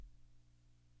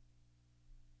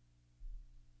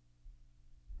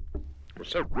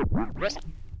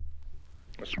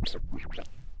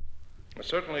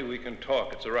Certainly we can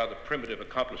talk. It's a rather primitive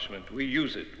accomplishment. We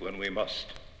use it when we must.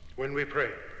 When we pray.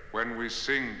 When we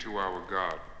sing to our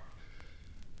God.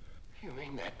 You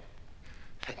mean that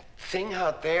thing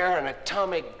out there, an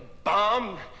atomic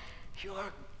bomb? Your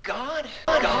God?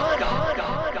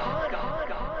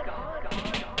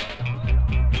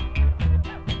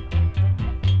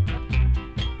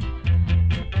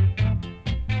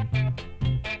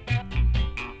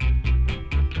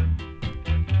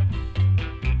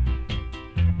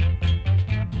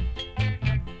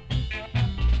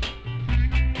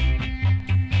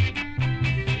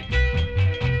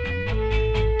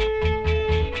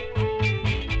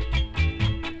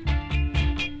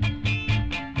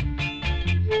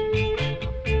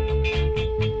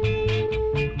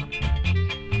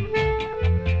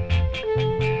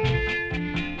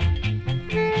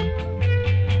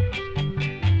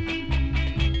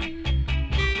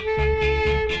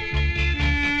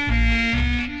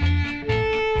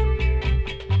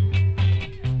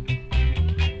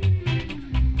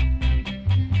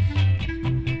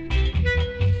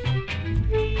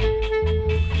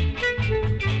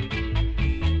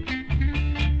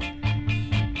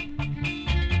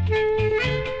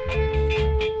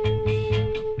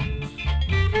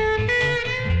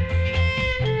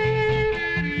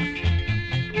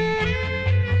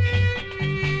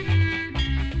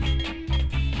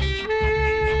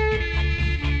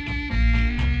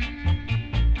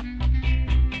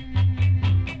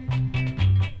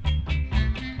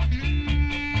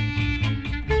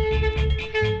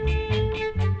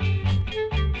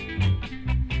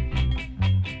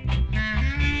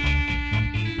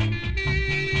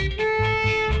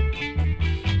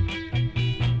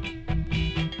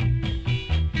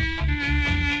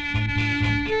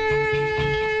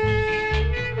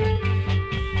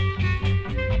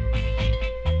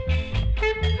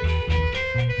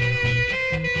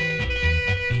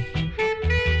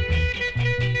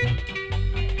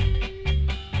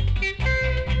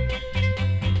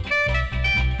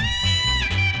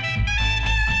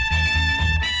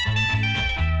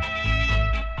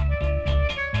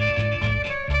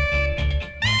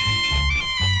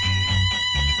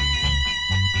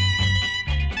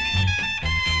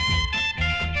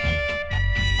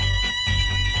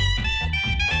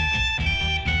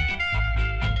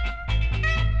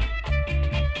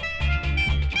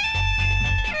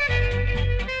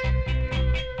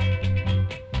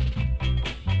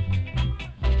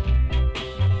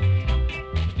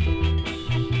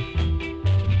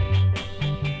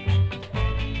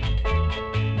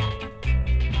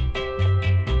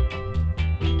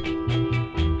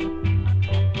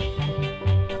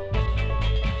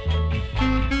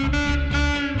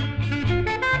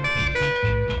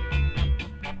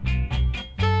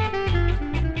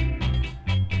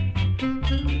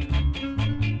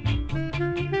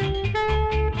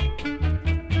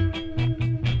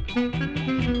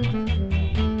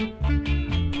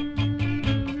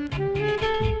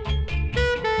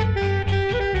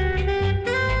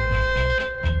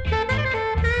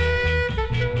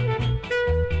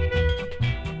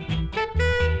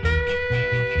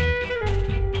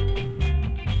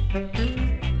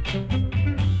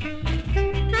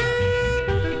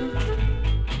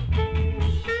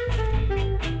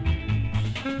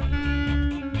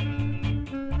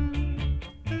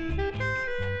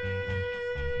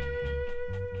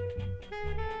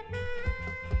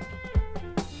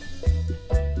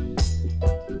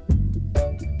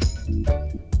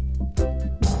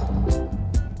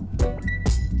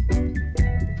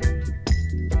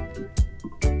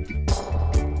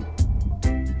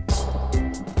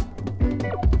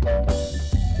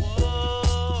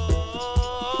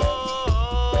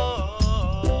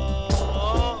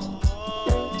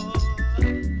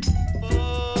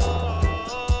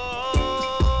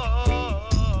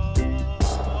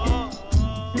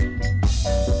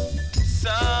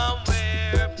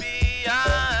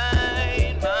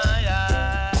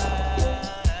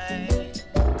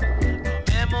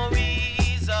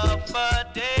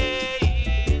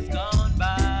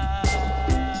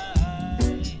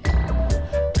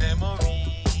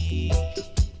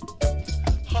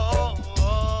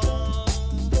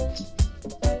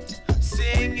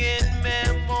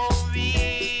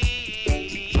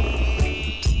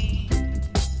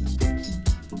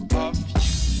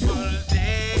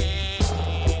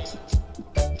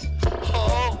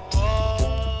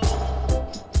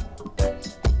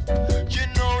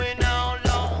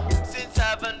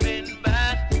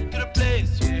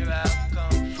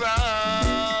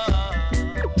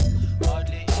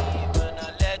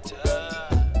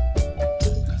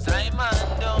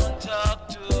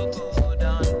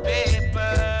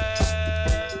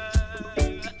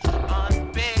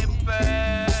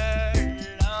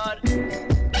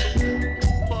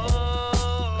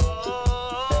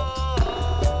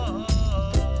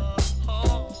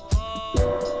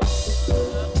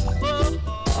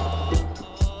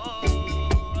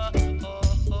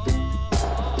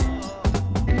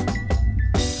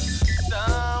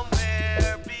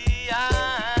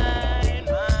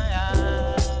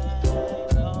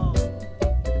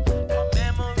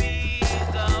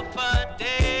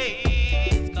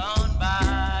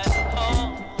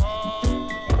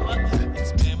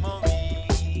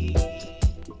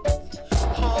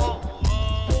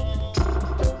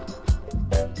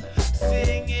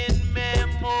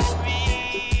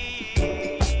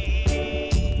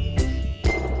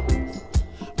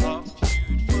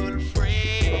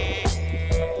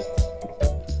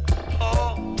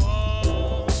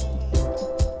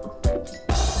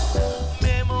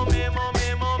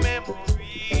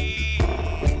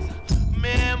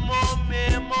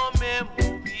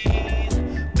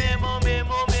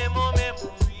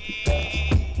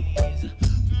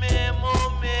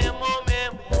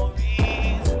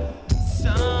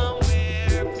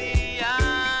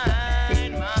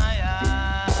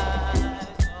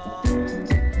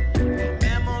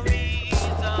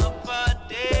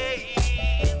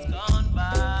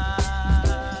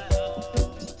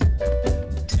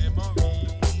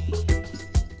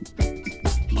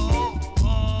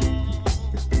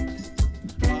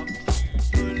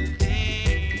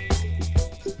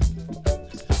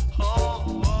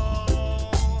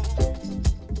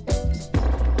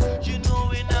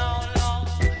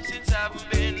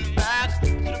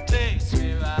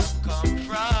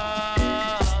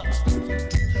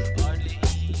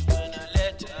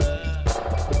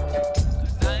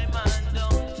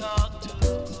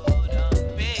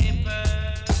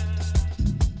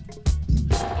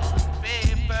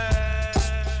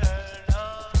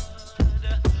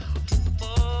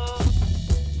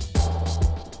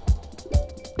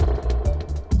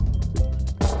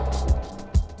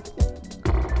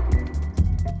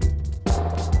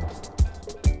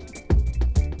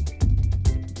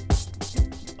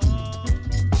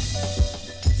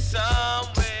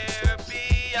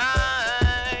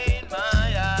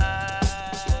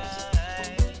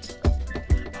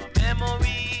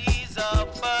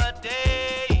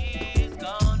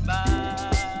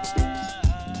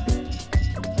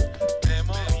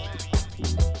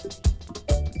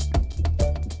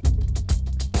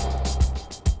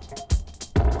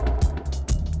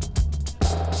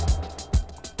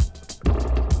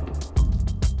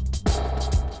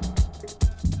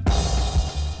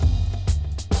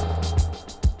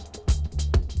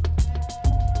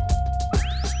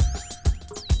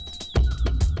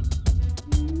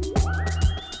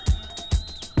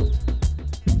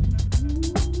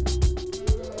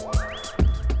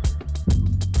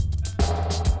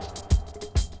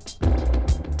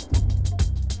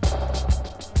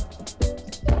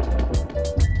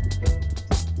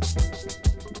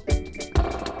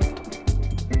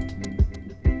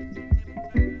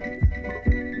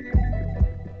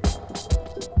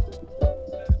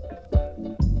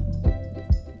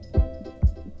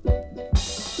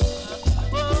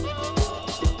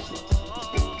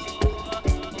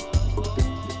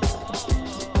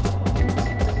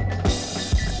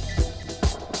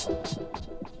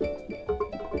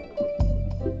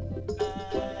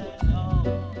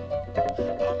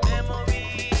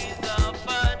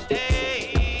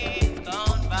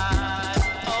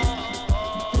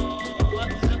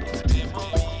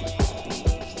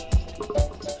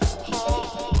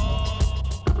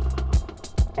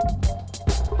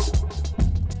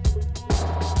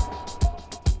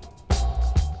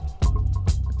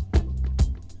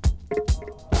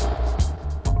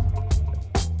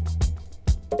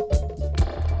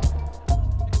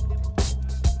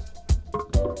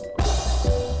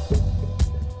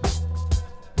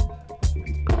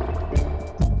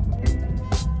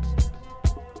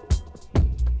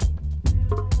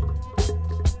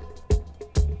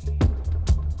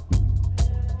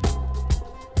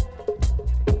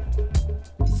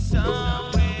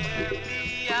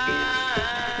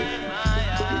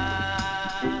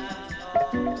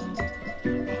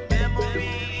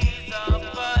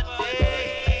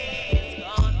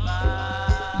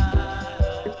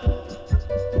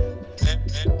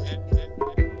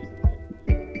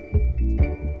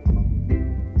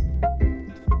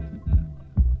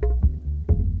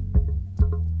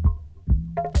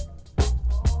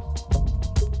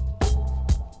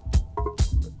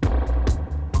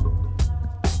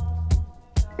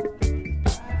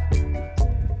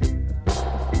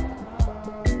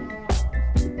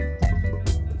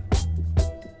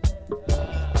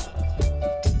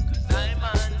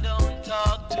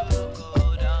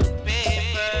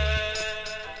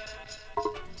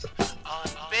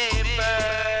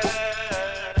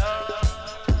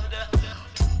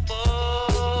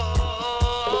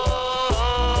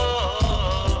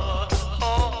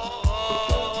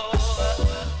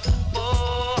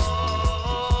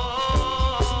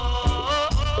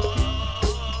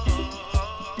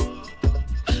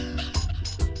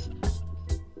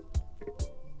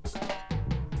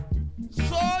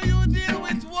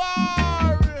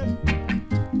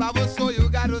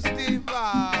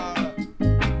 are.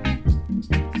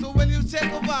 So when you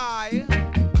take a while,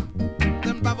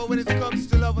 then brother, when it comes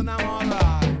to love, and I'm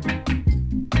alright.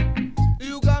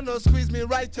 You gonna squeeze me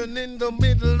right in the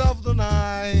middle of the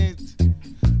night.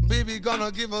 Baby,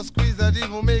 gonna give a squeeze that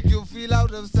even make you feel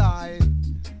out of sight.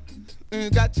 You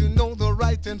got to know the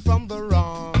right and from the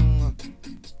wrong.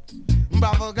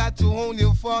 Brother, got to own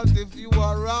your fault if you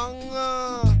are wrong.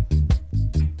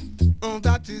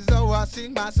 That is how I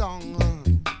sing my song.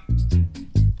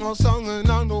 A song and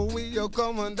I know we you're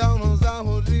coming down as I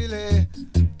would really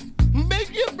beg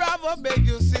you, brother, beg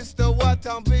you, sister, what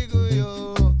I'm begging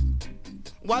you.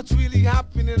 What's really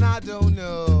happening, I don't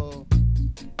know.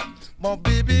 But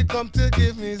baby, come to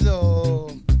give me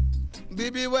so.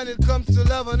 Baby, when it comes to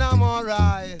love, and I'm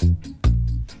alright.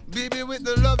 Baby, with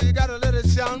the love, you gotta let it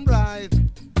shine bright.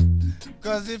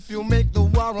 Cause if you make the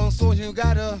war on, so you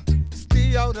gotta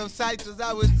stay out of sight, as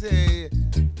I would say.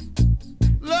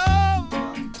 Love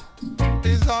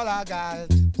is all I got.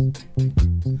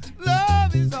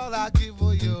 Love is all I give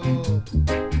for you.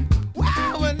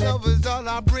 Wow, when love is all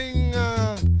I bring,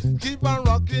 keep on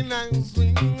rocking and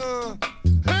swing.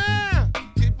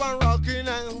 Keep on rocking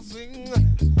and swing.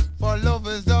 For love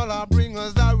is all I bring,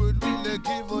 as I would really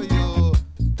give for you.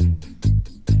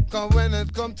 Cause when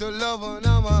it comes to love, and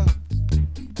I'm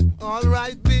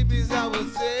alright, babies, I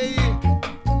would say.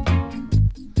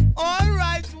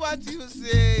 Alright, what you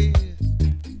say.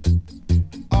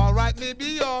 Alright, maybe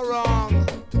you're wrong.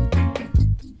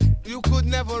 You could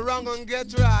never wrong and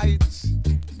get right.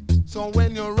 So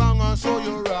when you're wrong, and so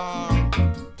you're wrong.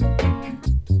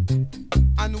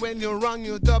 And when you're wrong,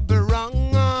 you double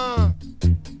wrong.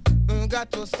 You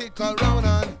got to stick around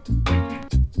and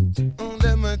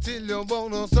let me tell you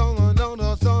about the song,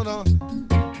 the song.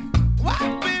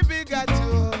 What baby got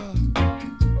to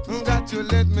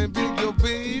let me be your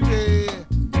baby.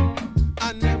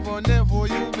 I never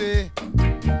you be.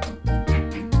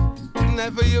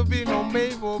 Never you be no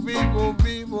Mabel,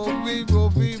 people.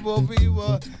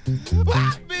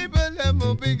 What baby, let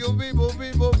me be your people,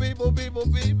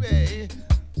 baby.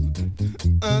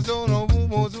 And so no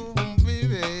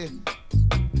baby.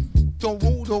 The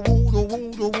woo,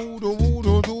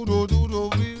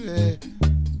 baby.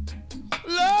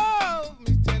 Love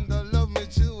me tender, love me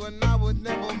true, and I would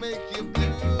never make you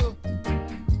blue.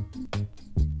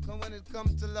 Cause when it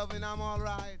comes to loving, I'm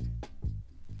alright.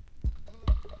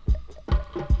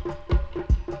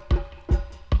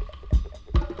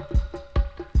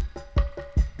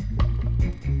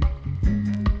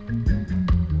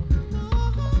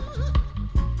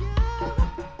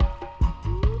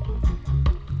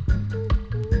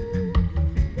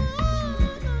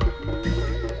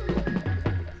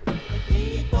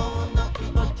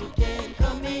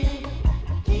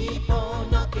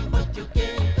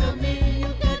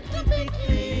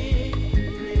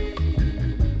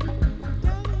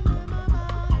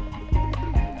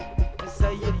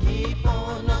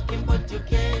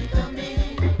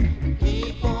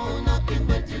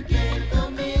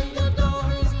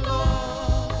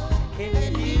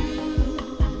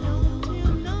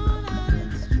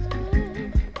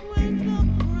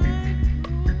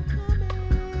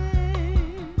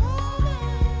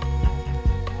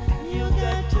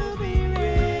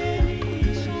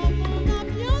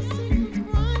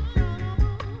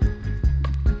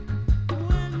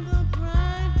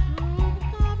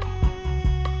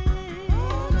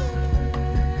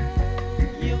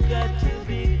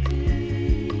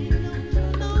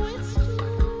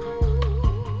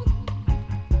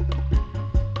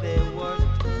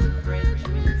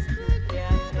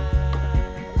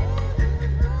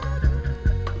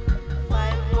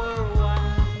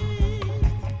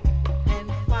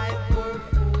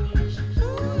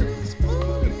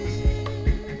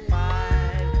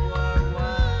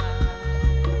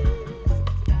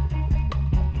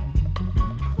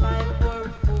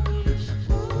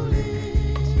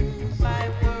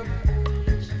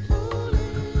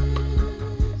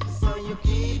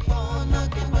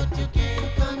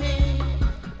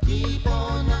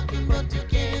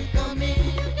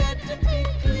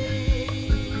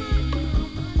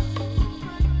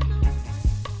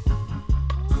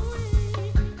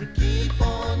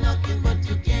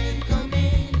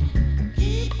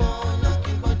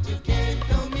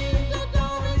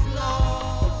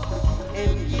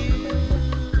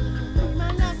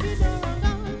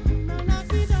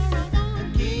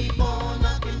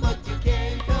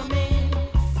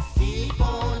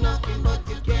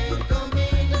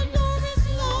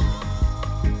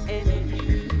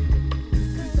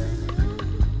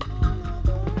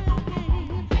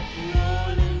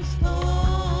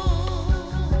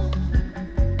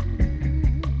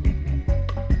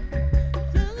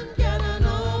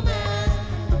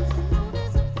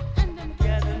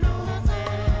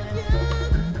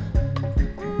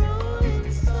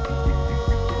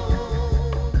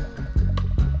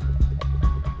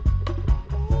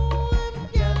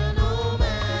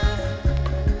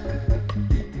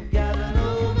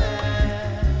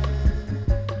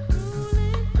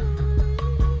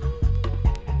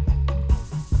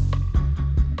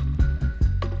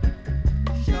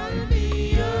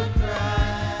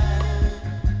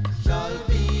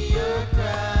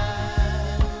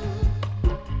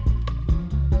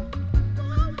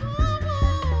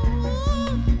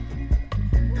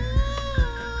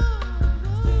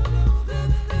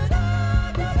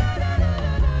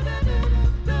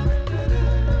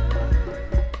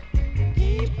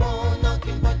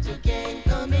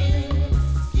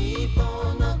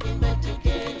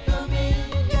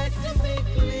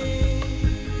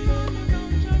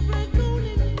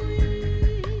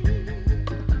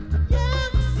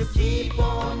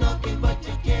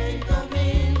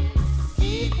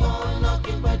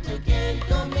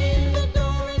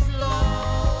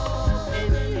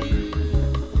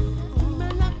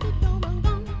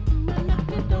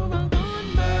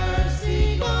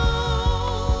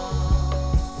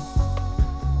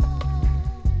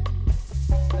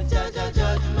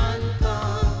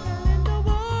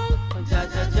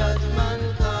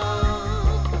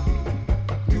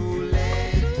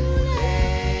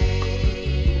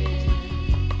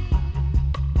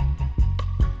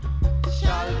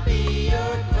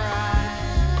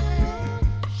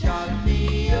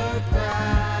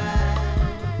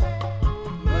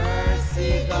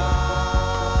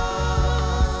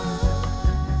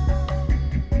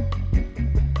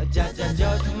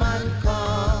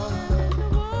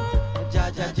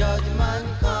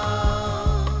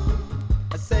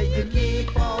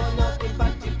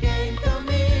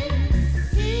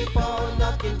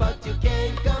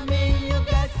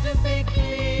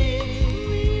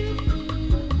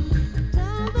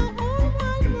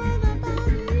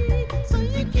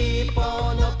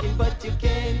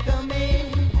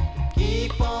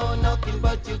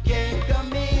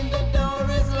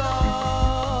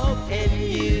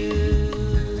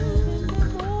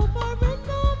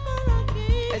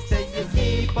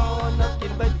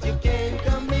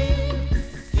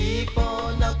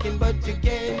 but you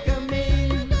can't come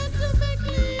in.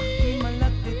 He might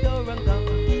lock the door and gone.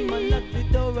 He might lock the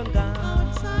door and gone.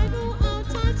 Outside, oh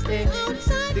outside, stay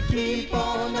outside. They keep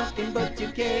on knocking, but you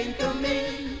can't come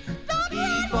in.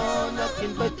 Keep on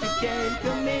knocking, but you can't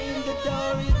come in. The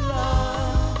door is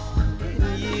locked.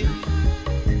 And you,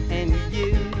 and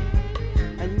you,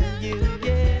 and you,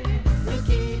 yeah. You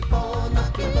keep on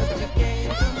knocking, but you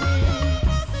can't come in.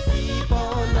 Keep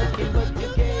on knocking, but you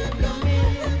can't come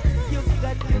in. You've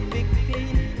got to be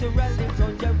clean to rally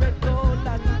on your red, gold,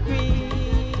 and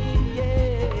green,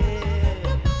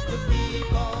 yeah. You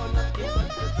keep on knocking,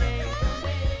 but you can't come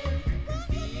in.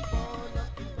 Keep on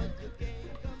knocking, but you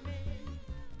can't come in.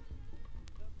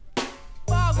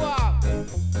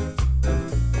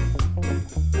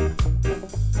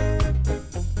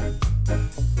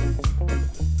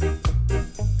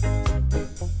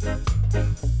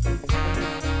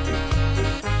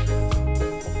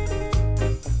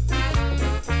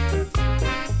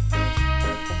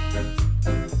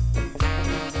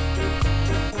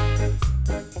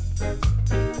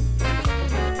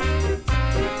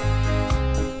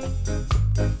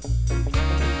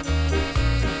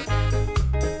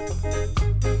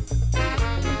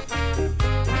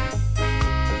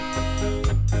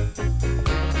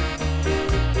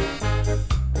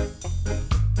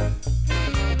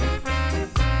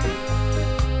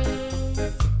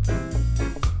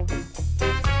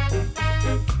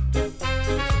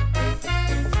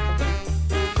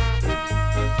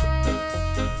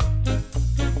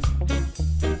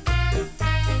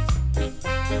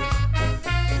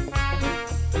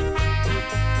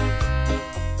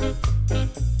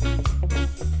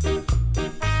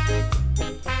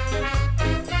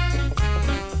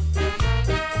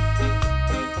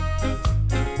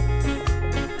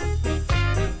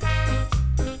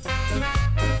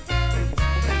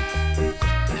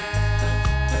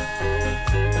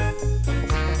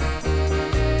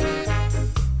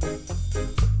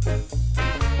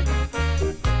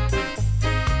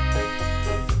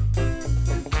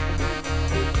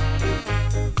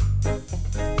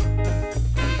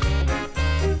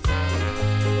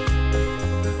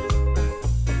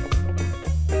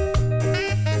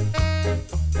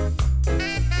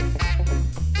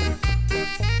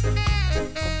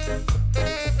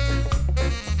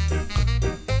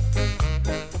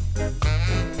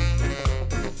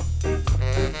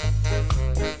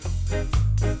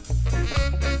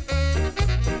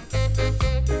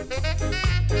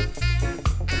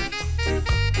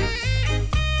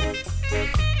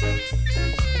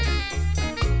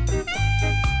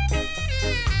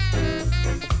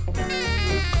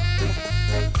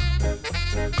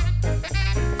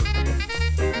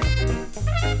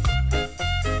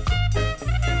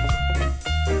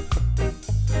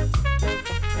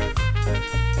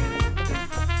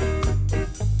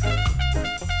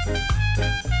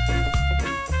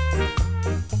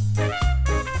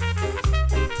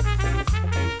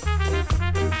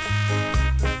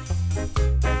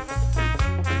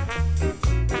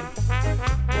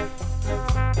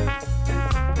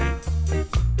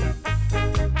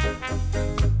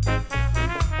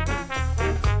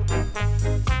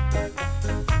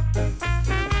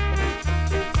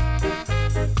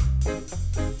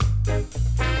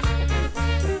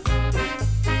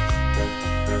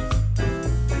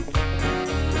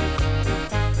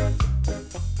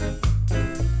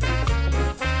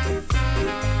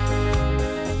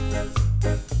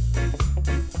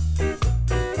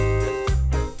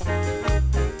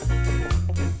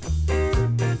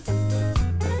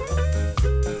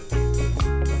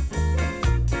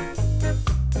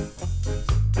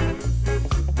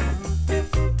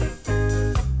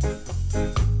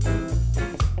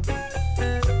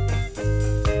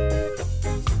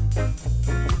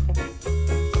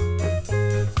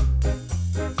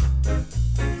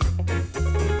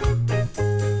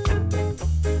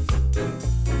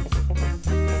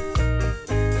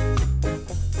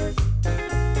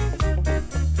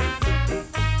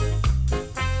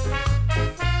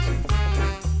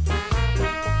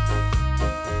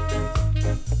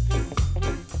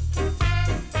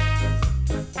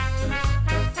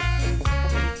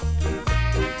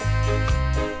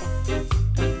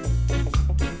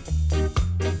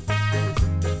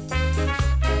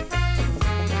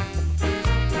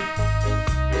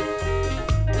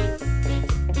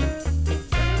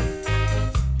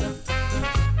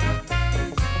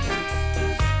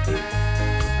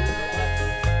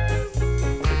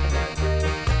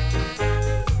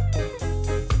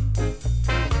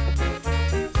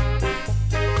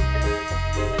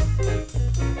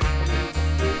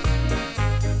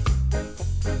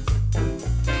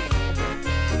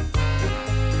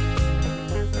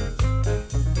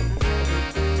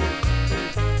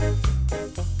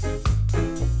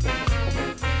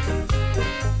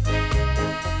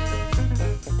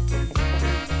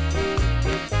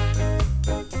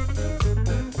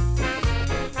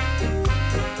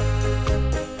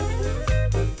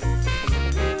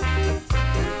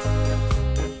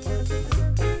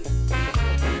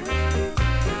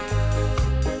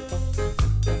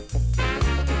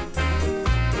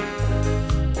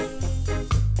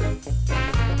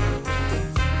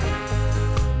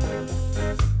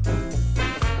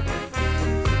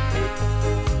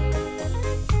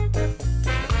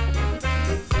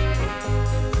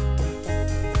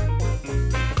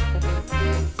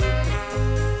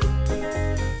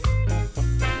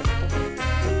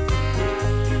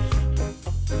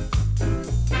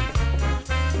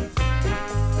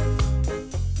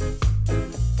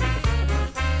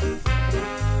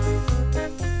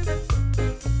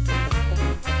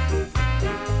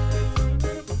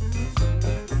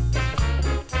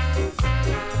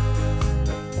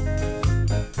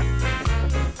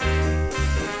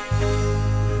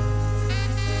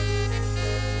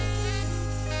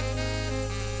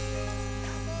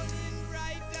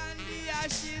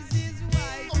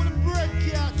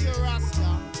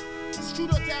 you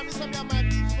don't tell me some of my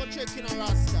beats for checking a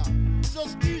rasta.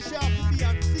 Just D sharp to B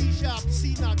and C sharp to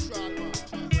C natural, man.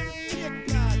 Fake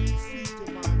God, sweet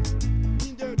man.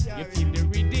 You feel the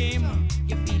rhythm,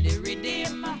 you feel the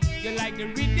rhythm. You like the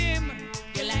rhythm,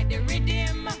 you like the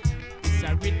rhythm. It's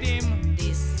a rhythm,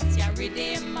 this is your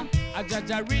rhythm. A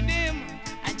jaja rhythm,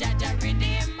 a jaja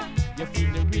rhythm. You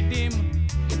feel the rhythm,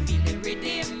 you feel the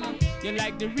rhythm. You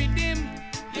like the rhythm,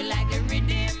 you like the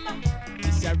rhythm.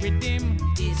 It's your rhythm,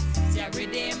 this is your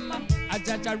rhythm. A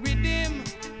jaja rhythm,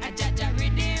 a jaja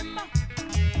rhythm.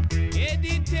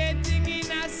 Meditating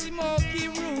in a smoky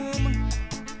room.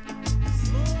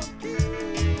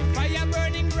 The fire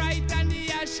burning bright and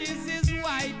the ashes is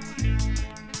white.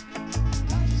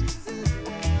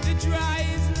 The dry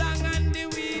is long and the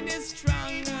weed is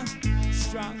strong.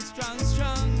 Strong, strong,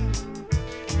 strong.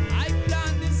 I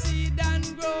plant the seed and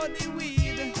grow the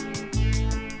weed.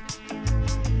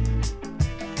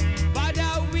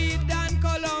 Bada weed and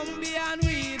Colombian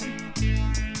weed.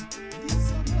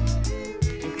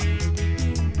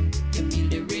 You feel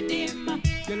the rhythm.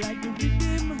 You like the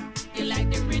rhythm. You like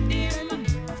the rhythm.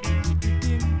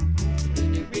 To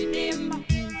the rhythm.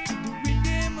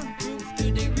 Groove to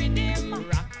the rhythm.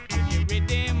 Rock to the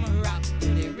rhythm. Rock to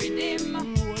the rhythm.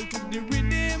 Roll to the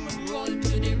rhythm. Roll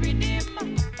to the rhythm.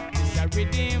 It's a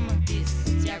rhythm. This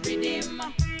is your rhythm. A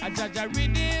jaja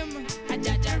rhythm. A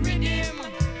jaja rhythm.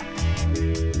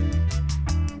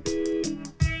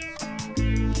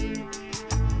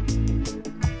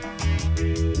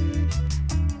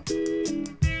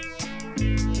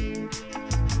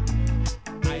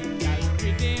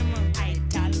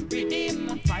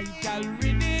 Vital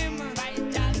rhythm,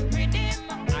 vital rhythm.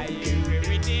 I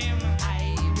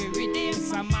rhythm,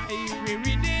 some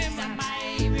rhythm, some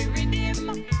rhythm.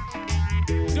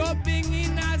 Dubbing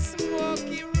in a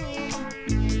smoky room.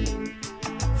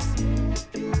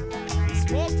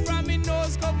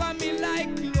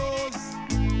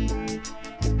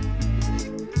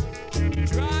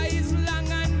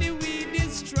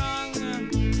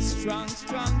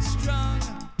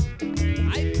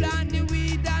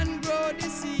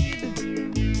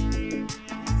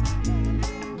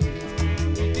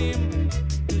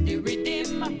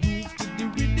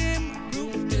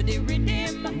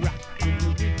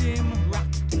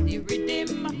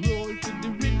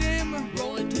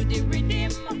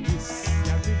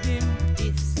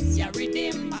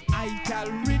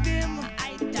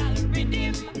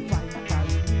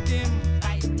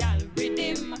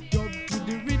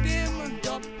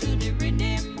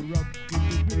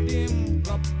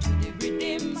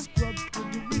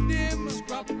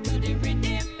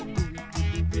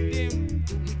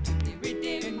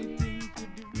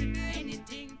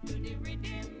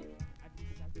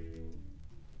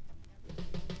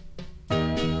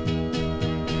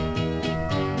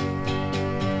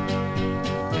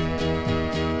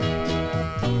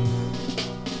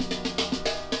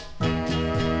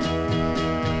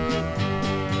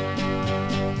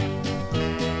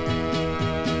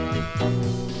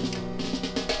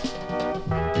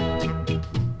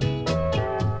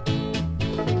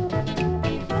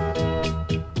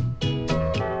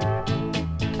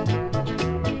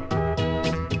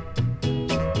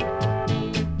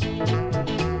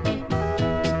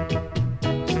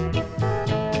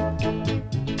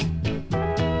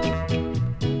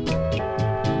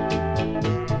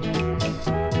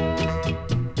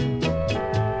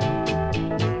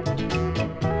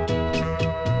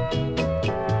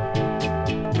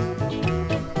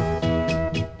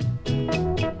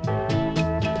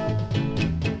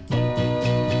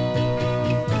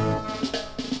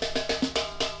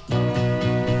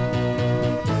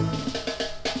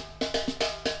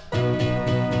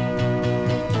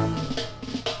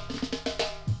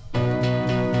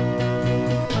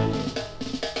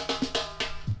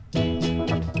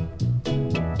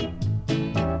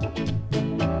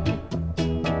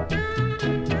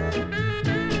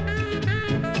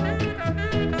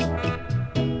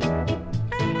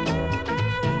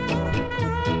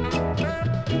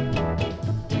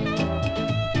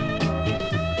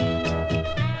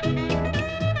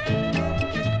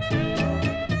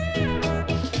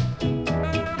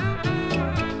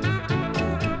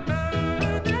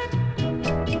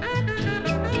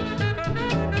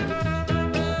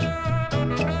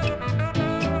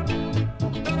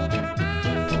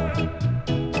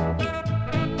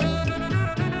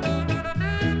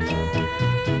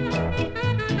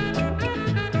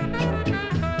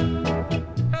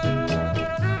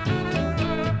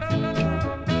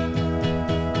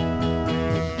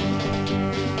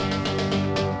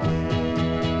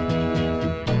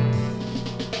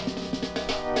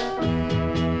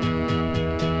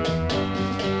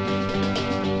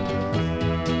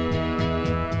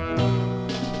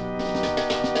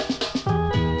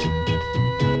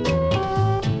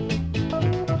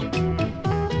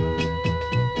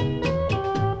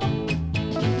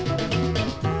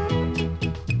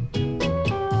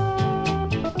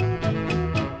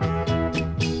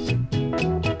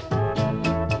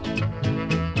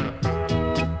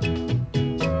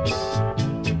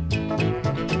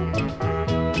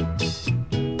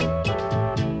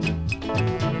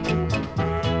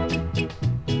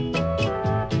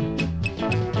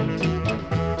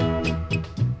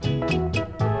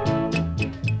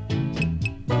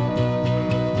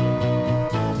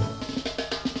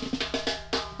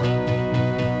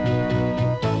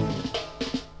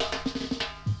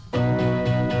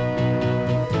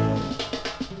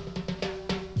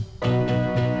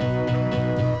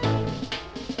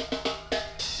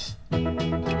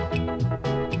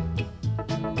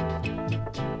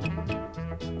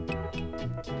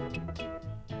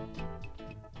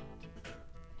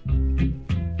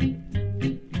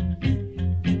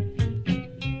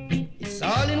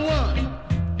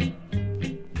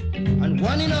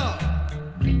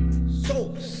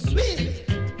 sweet.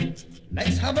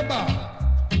 Let's have a bar.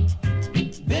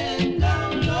 Bend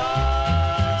down low.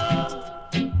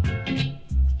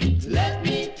 Let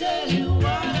me tell you what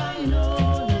I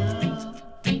know now.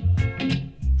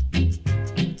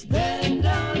 Bend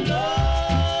down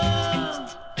low.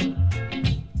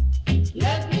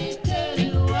 Let me tell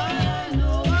you what I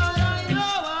know, what I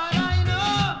know, what I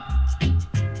know.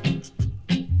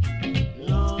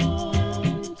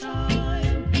 Long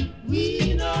time,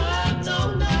 we don't have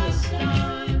no nice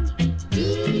time. Do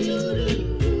you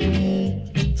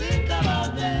think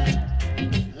about that?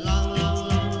 Long, long,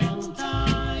 long, long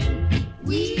time,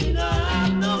 we don't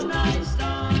have no nice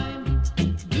time.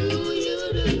 Do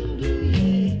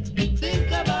you think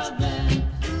about that?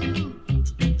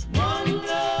 One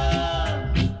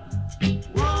love,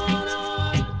 one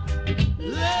heart,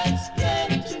 let's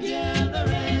get together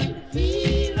and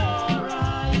feel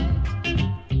alright.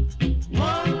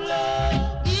 One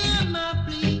love, hear my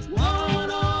plea, one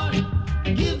heart,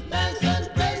 give thanks and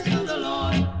praise to the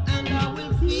Lord, and I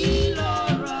will feel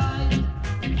alright.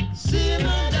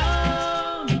 Simmer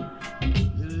down,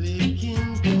 you're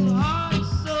licking too hard,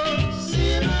 so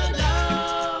simmer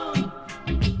down.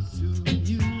 Soon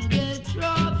you'll get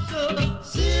dropped, so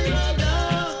simmer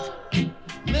down.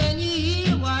 When you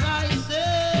hear what I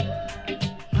say,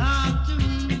 after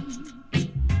me,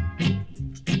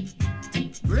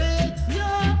 break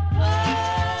your heart.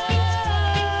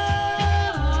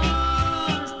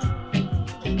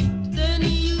 Then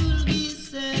you'll be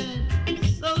sad,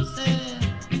 so sad,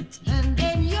 and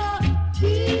then your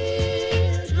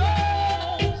teardrops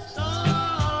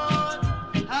start.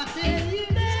 I tell you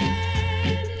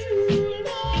then you'll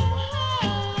know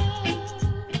how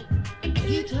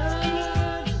it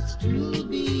hurts to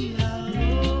be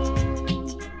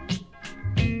alone.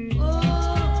 Oh,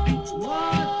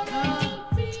 what a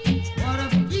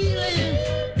feeling!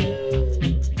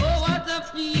 Oh, what a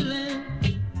feeling!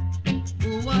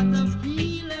 Oh, what a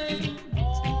feeling!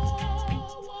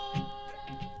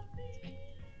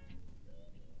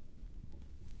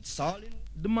 Solid.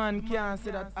 The man can't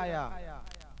say that higher.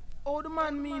 Oh, the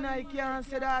man mean I can't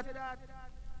say that.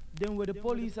 Then where the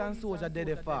police and soldier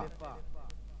dead for?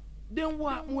 Then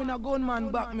what when a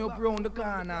gunman back me up round the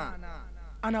corner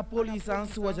and a police and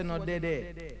soldier not dead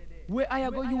there? Where I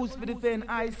go use for defend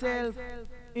myself?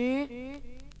 Eh?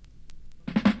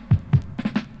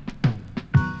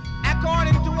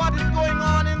 According to what is going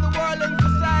on in the world and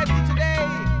society today,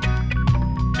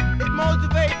 it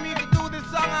motivates me to do this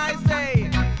song I say.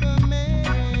 For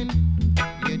man,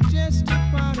 you're just a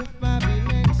part of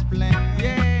Babylon's plan.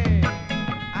 Yeah,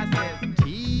 I said.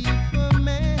 For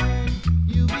man,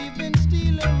 you even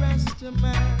steal a rest of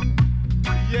man.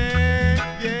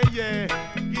 Yeah, yeah, yeah.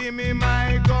 Give me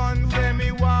my gun, say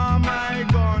me want my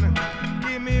gun.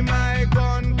 Give me my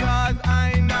gun, cause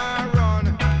I not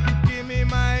run. Give me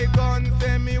my gun,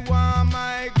 say me want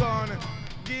my gun.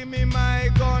 Give me my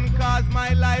gun, cause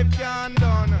my life can't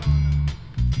done.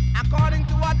 According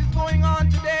to what is going on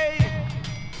today,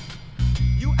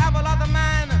 you have a lot of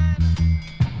man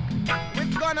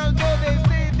with gun, although they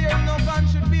say there no gun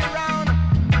should be around.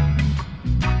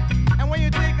 And when you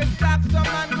take a stop, some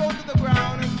man go to the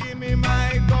ground and give me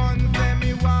my gun, say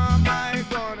me want my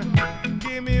gun.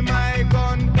 Give me my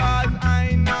gun, cause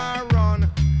I not run.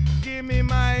 Give me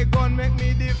my gun, make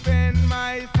me defend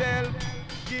myself.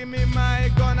 Give me my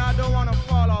gun, I don't wanna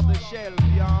fall off the shelf,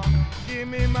 y'all. Give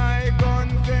me my gun,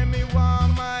 say me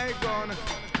want my gun.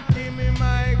 Give me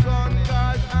my gun,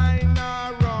 cause I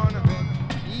not run.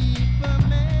 For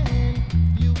man,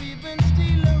 you even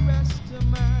steal a rest of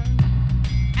man.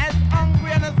 As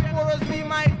hungry and as poor as we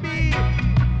might be,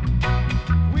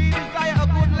 we desire a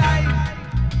good life.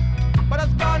 But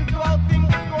as gone through how things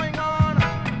is going on,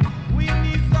 we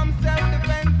need some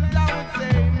self-defense, as I would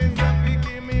say. Miss Effie,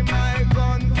 give me my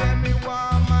gun, say me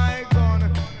want my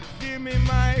gun. Give me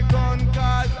my gun,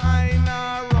 cause I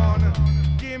not run.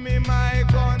 Give me my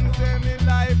gun, say me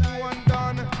life one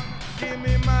done. Give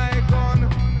me my gun,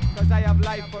 cause I have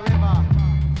life forever.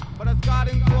 But as God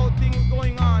and how things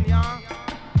going on, yeah,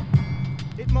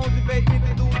 it motivates me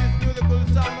to do this musical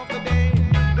song of the day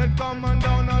that come on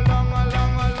down along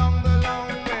the long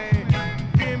way.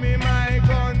 Give me my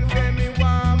gun, say me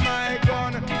want my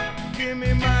gun. Give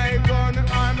me my gun,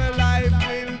 or my life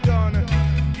will done.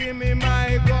 Give me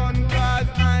my gun, cause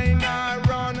I not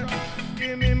run.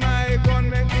 Give me my gun,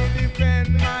 make me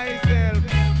defend myself.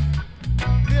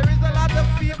 There is a lot of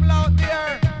people out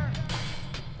there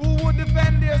who would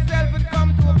defend themselves and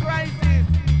come to a crisis.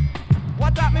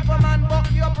 What happened if a man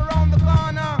buck you up around the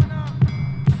corner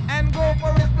and go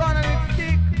for his gun and its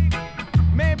stick?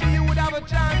 Maybe you would have a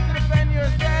chance to defend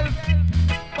yourself.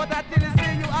 But until you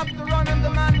see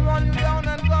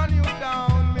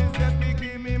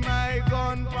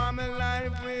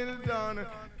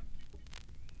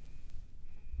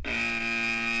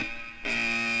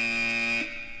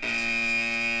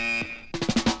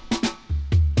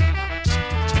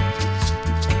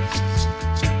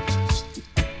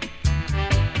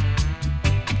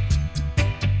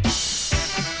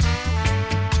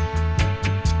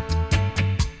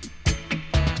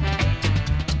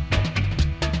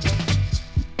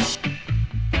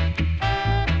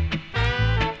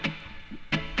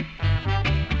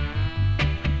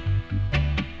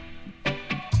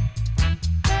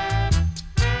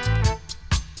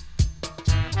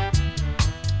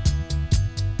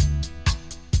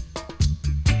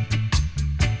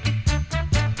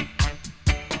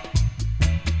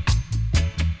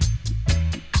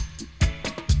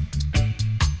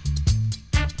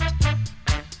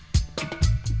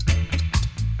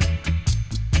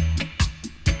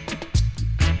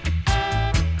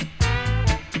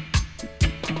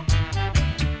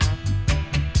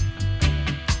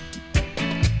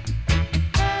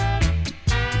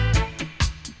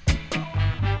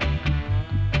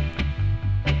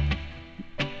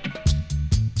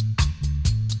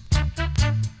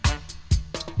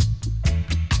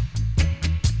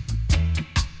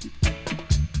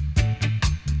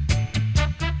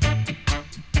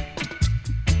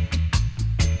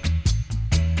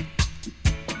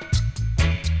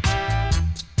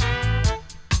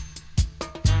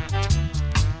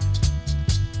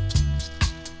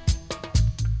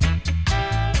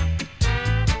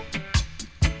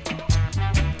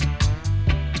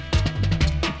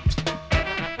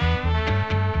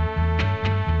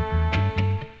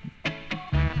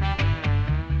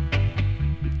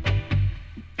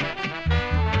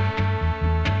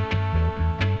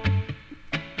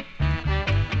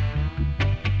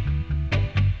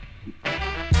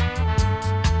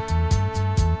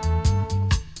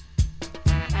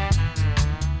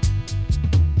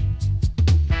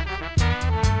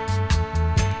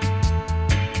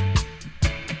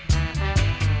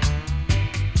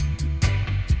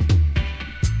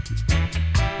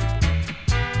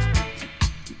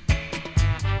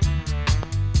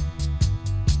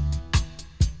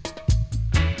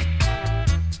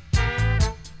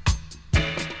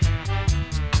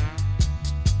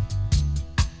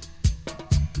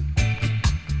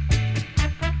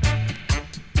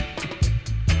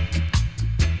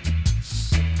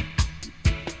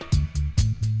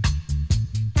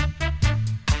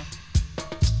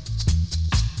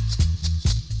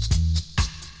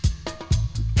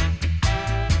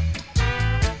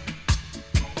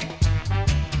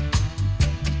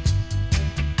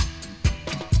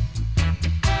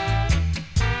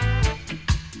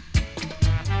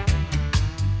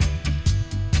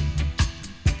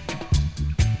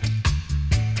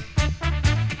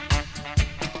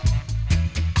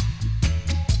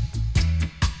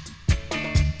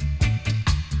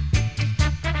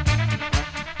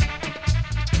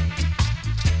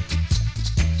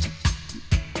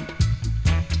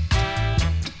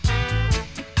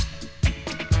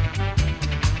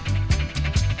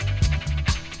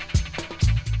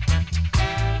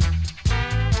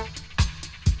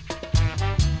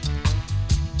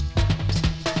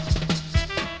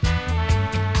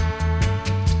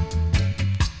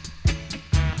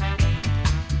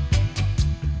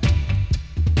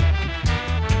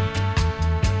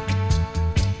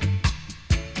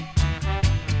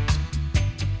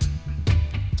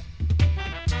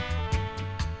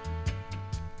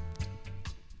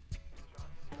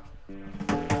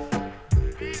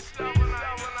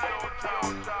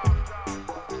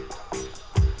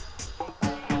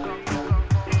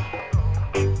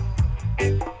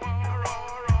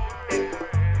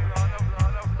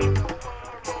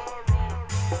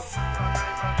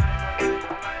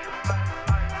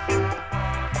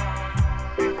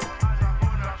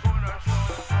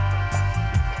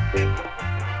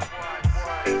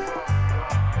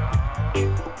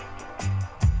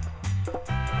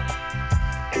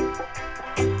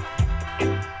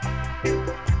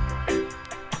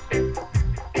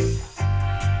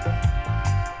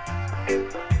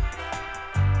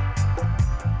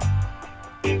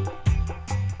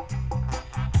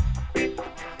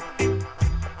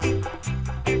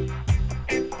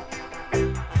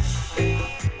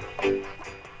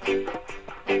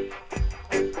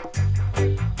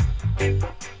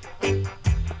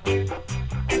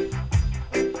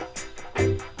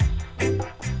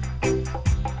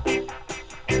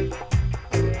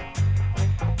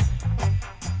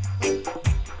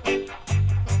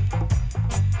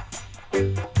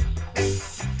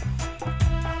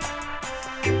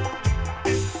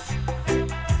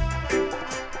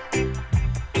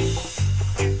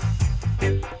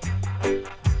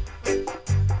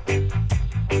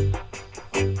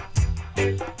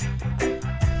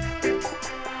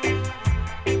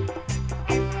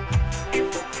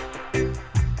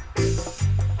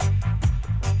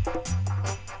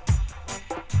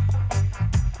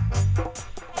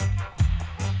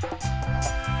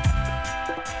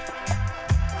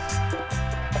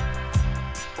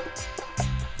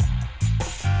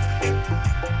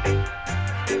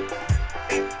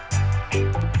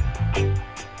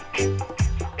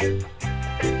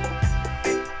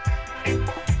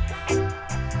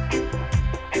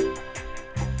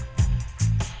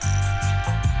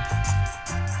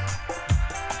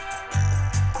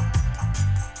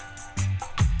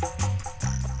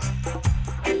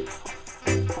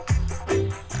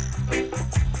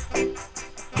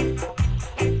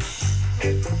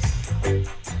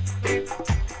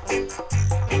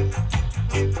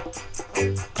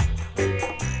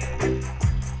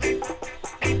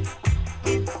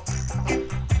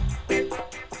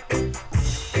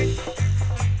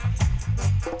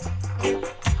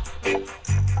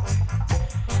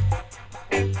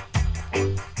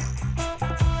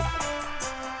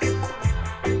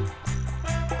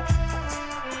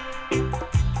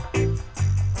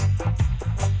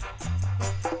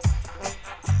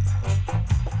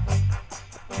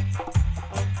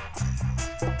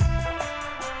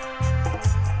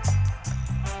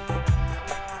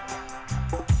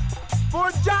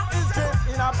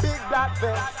that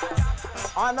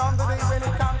best. And on the day when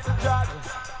it comes to judge,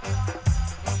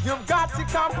 you've got to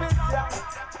convince ya,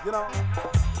 you know.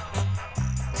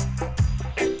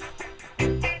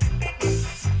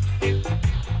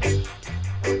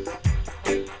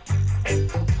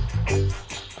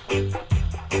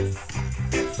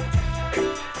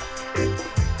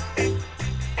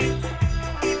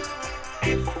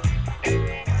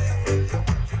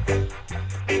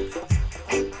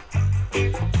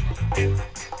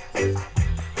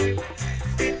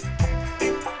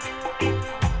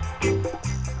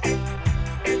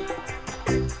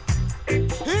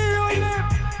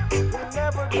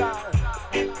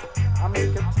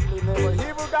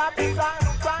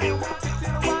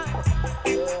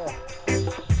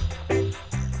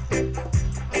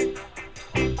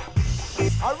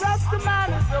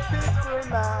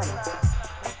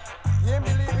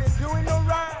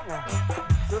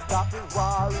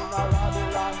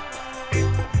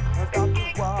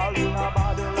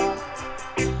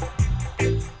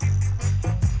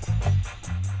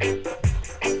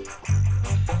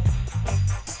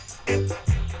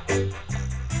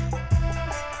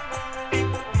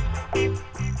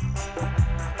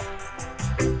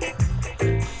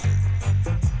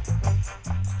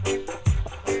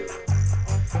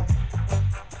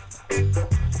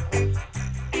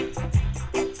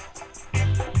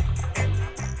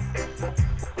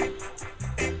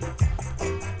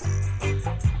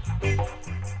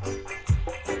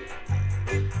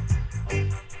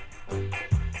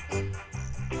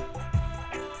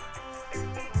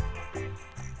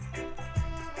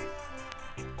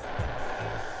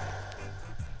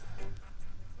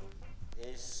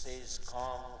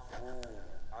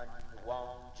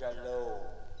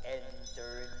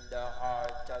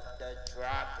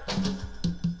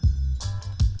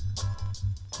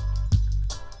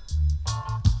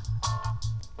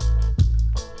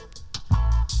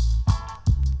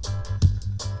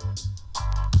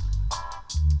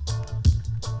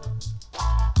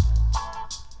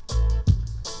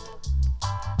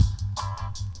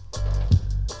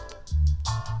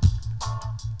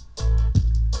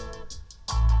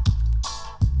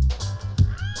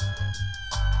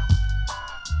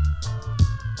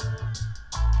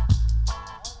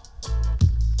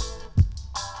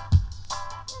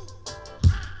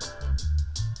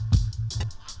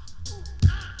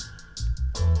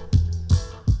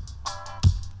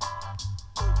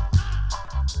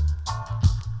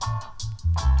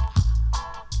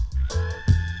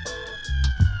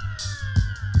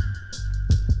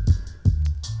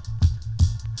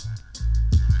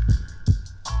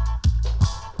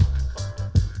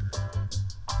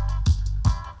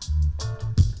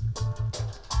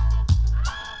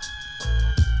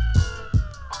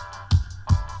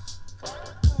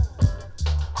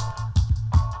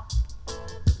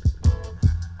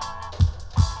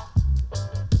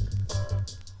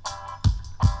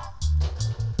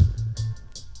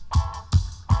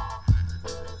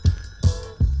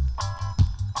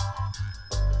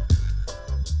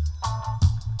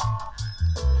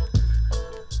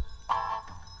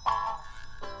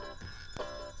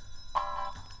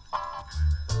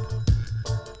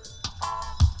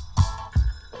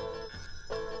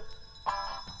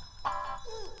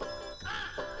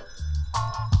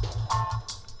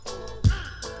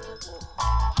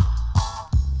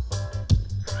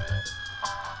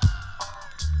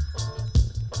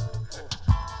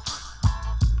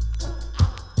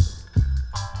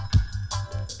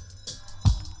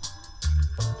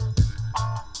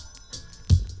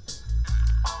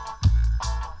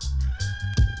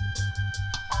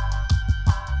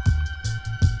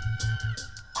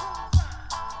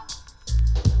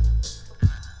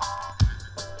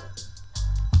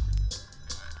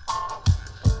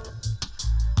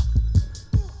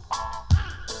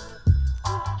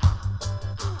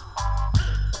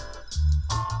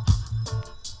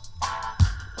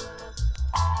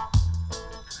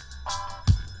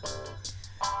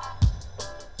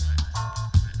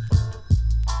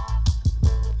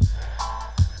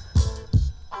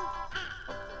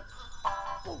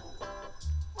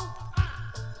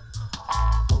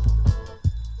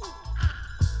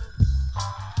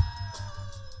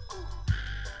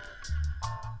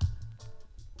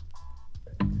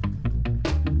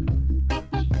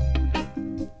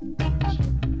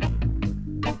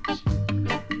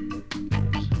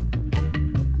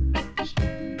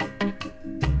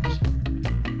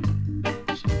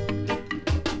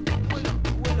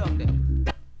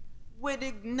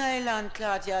 the nylon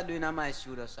cloth you are doing on my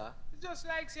studio, sir? It's just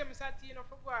like say, Mr. Tino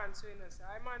for go and so, you know, sir.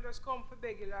 I man just come for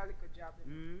beg you a little job.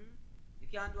 You know? You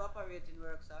can't do operating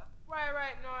work, sir? Why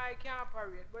right now I can't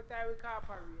operate, but I will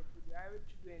cooperate with I will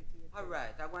do anything.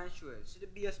 Alright, I'm going to show you. See the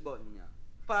bass button here.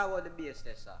 Forward the bass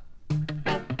there, sir.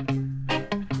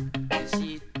 You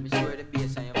see it? Me show you the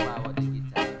bass and you forward the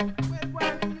guitar. Well,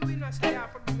 why you in a say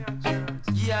for give me a chance?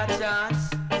 Give you a chance.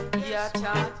 Give you a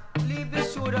chance. Leave the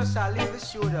shoulder, sir. Leave the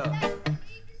shoulder.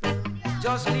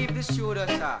 Just leave the shoulder,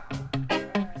 sir.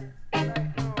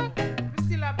 Right now. We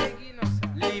still a beg you, sir.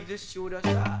 Leave the shoulder,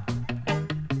 sir.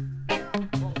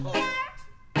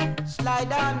 Slide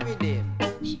down with him.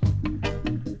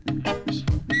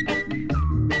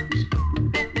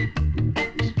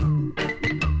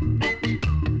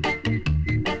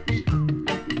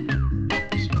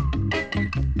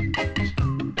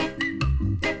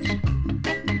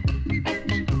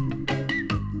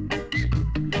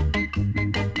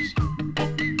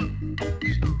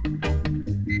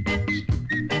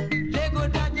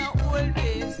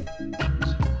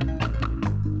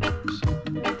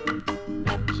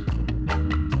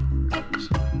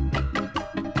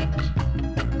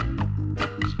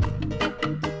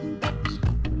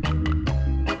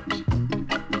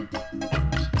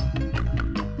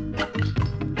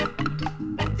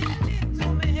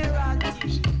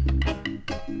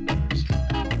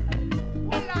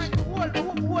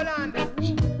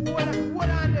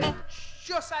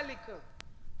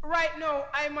 Right now,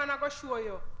 I'm gonna go show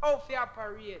you how to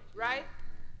operate, right?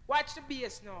 Watch the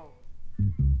bass now.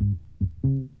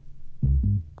 You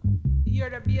hear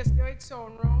the bass now, it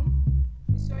sound wrong.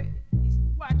 So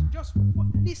watch, just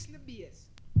listen to the bass.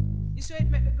 You saw it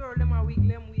make the girl them a wiggle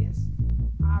them waist.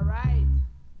 Alright.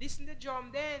 Listen to the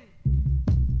drum then.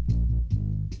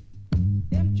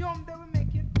 Them drum they will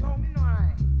make it come in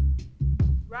alright.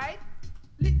 Right?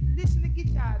 Listen to the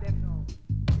guitar them now.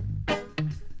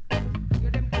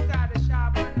 Them guitar the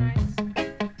sharp and nice.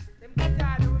 Them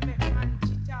guitar they will make man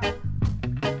chit out.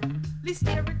 Listen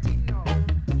to everything now.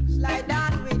 Slide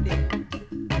down with it.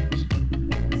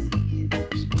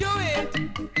 Do it.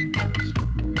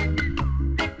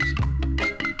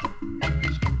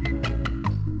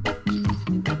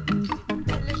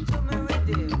 Listen to me with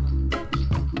him.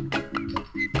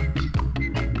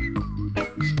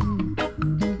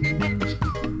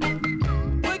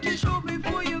 What you show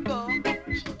before you go?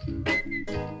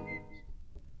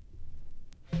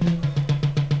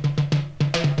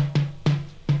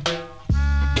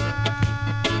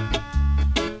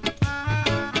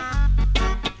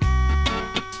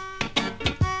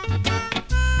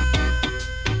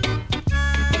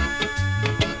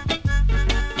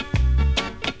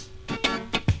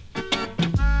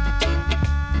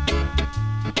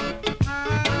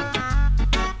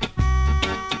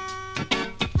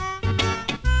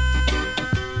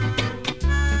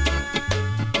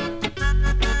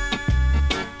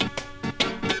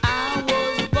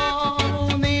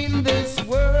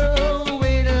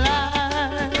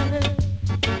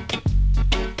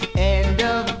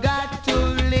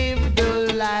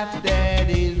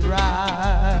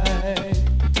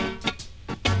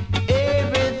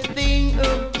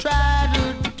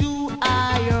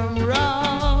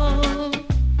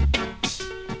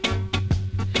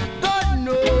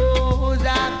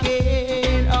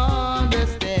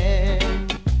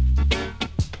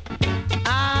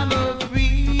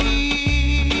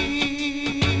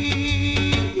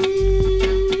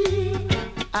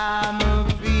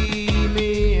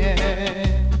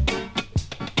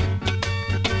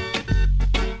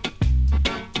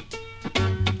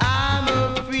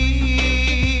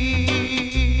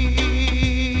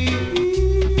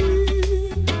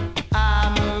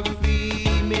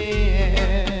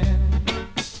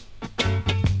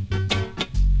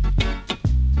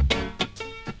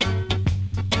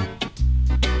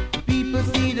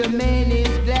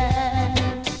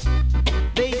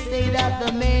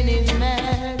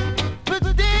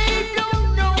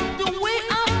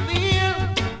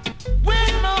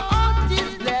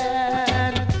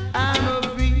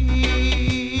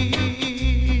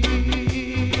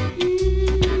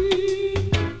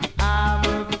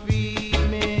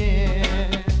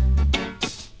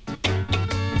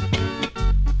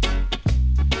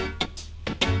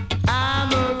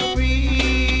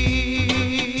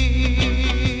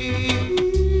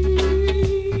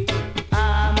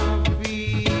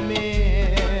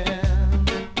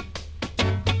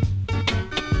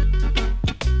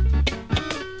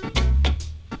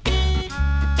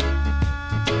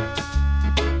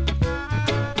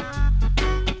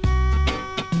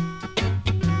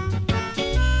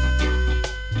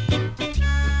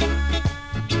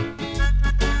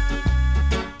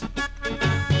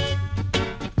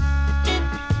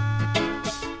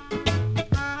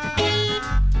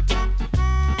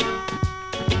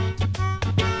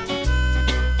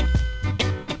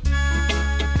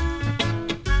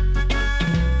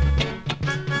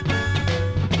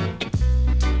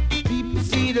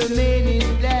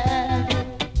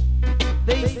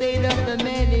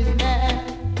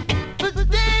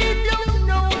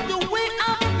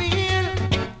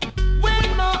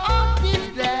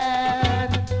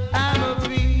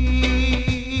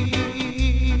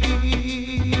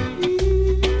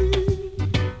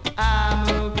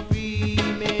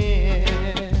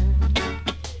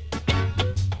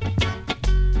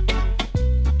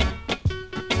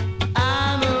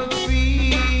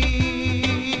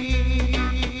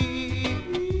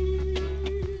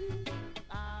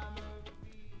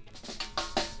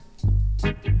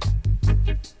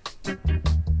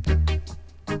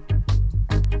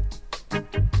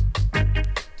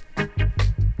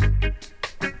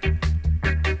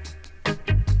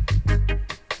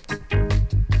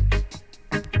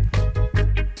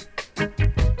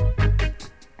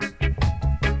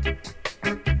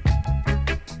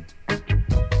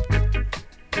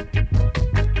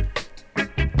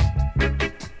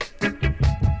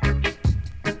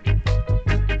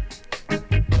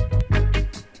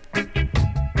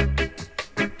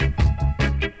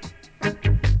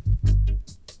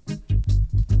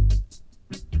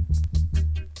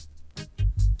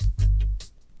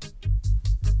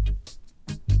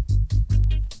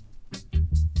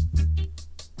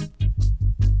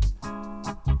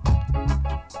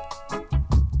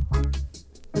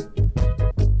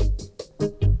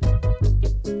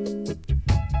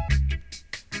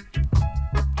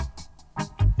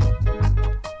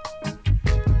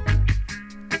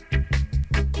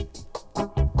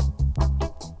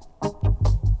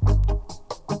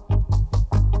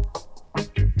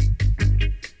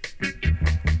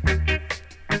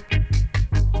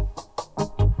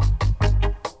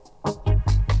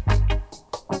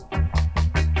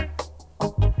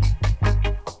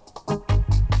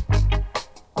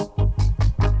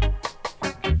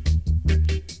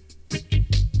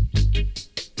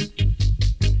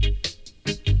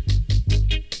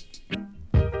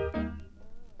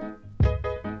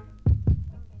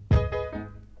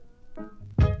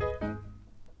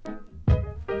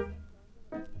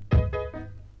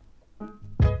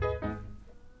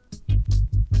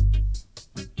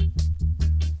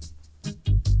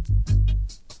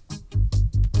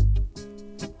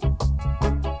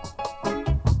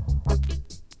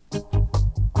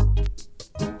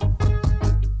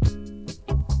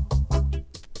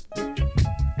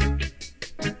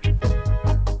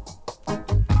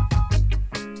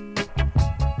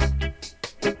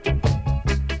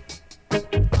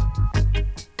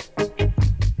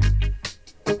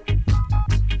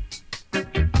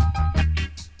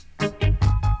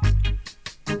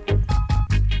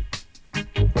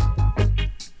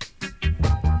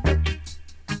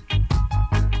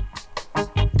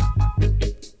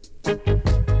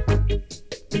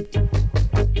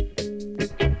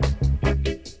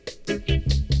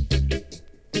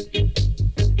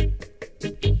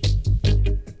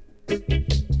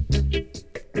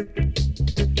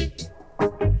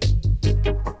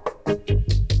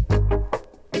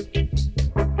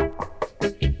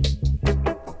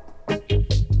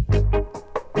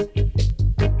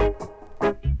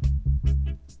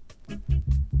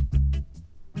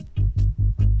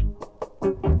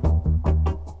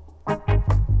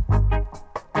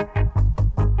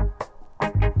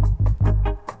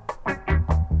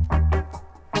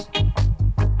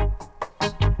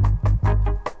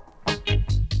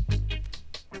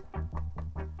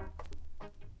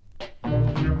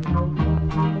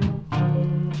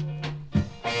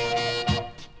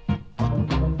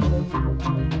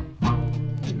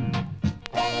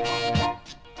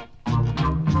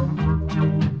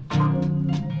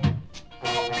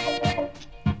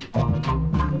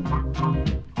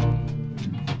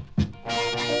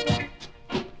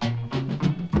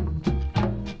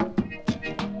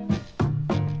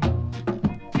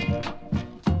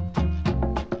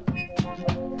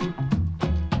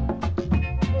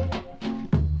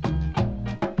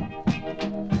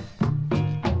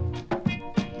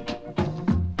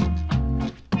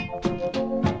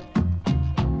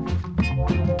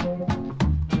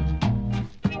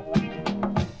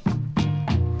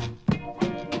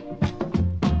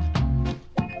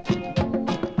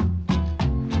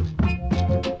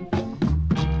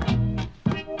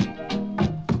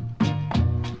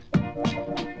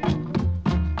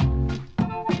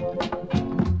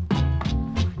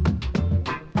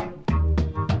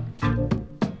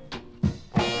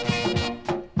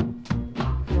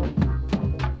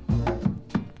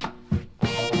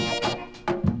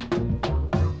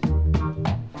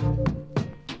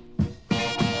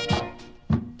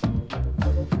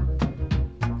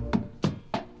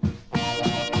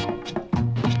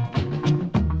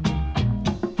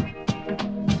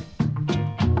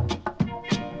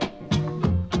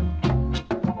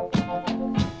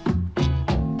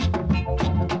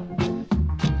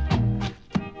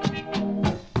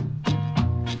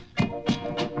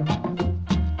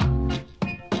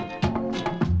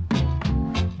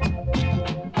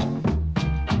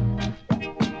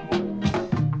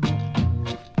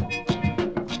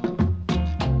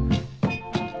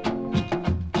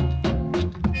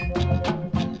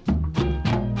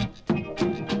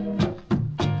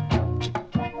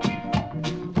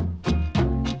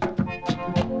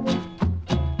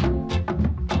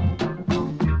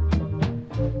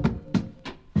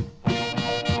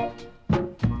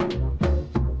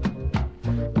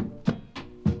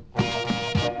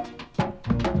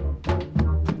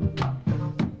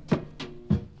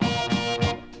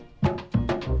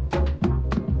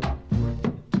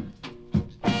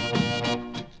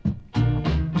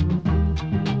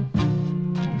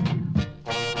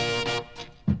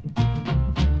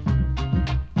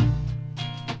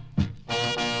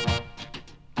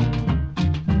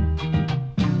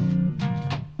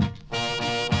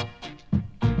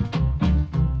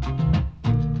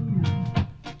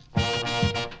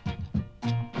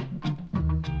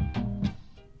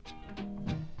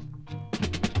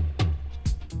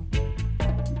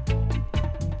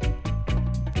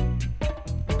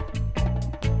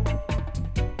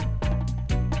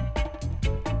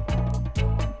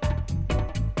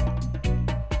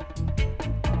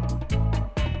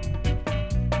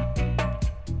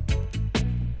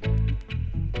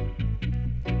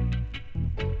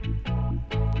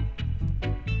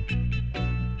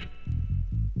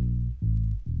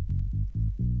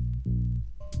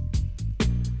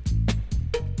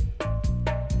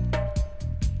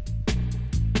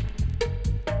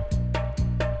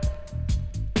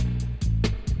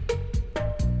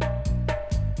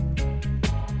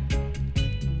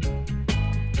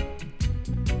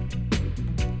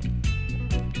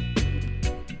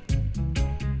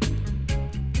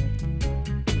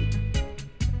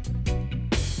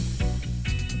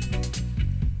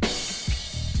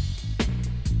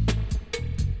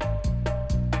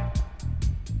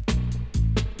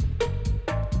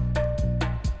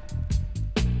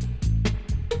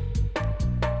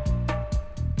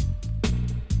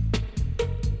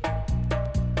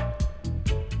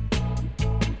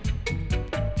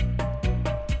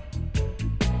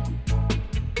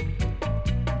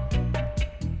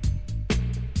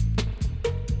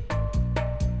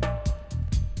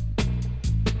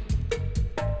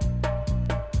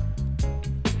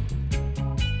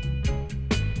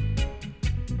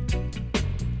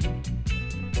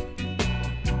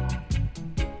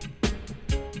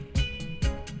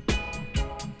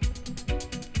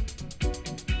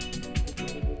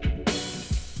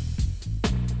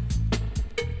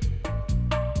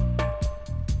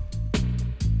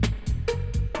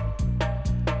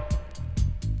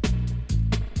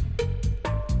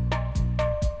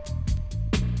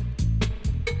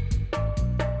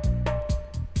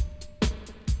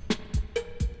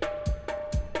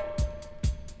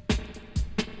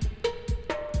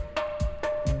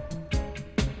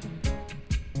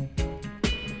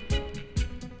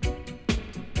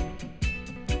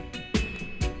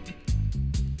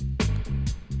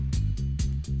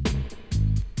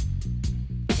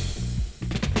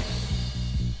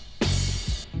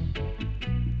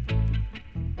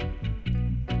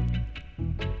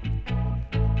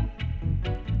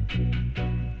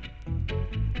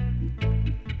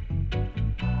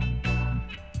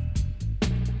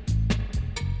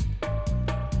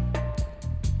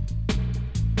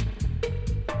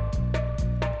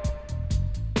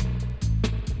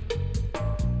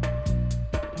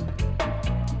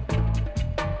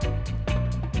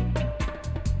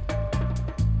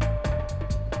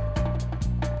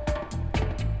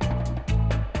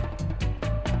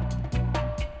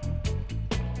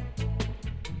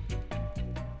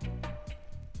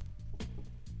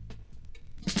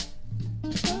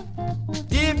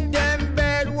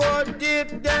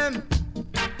 dip them.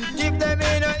 Dip them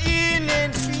in a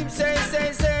healing stream.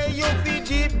 Say, you fi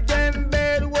dip them,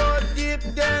 bedward, dip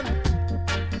them.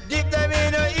 Dip them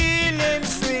in a healing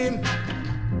stream.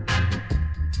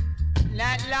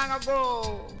 Not long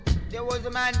ago, there was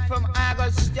a man from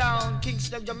Augustown,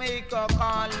 Kingston, Jamaica,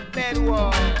 called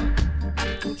Bedward,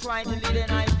 who tried to lead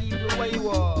an people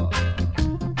wayward.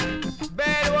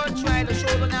 Bedward tried to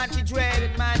show the naughty dread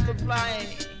that man could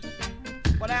fly.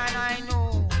 But I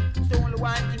know, it's only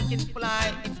one thing can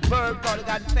fly. It's bird called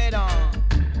got fed on,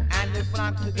 and they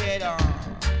flock together.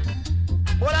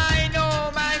 But I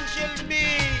know man shall be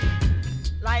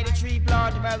like a tree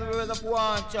planted by the rivers of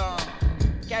water,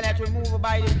 cannot remove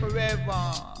abide it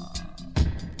forever.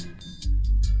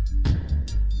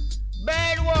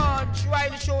 Bedward try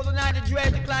to show the night the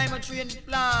dread to climb a tree and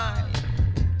fly.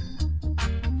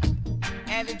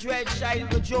 And the dread shine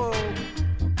the joke,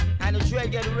 and the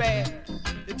dread get red.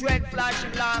 The dread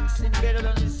flashing lamps in better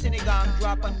than the synagogue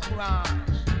drop and crash.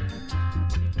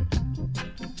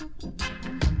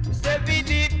 Say we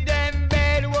dip them,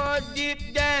 Bedward, dip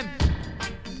them.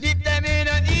 Dip them in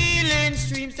a healing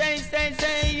stream. Say,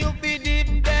 you be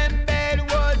dip them,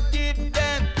 Bedward, dip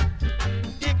them.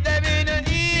 Dip them in a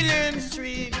healing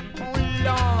stream. Oh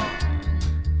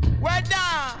Lord. What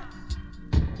down?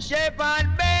 Shepherd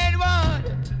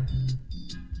Bedward.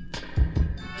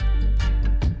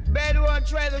 Bedward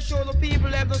try to show the people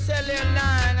they go sell their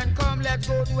land and come let's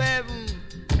go to heaven.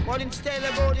 But instead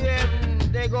they go to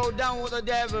heaven, they go down with the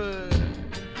devil.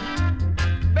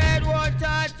 Bedward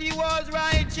thought he was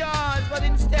righteous, but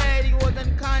instead he was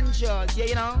unconscious, yeah,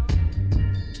 you know.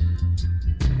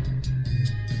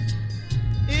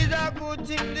 It's a good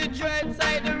thing the dread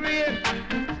side the rear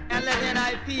and let the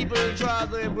night people draw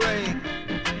their break.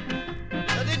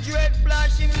 So the dread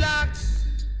flashing locks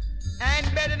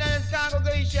and better than his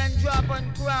congregation drop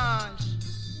and crash.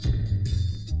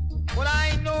 But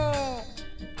I know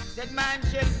that man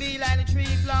shall be like the tree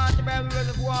planted by rivers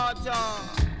of water,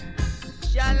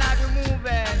 shall not remove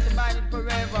it to bind it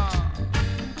forever.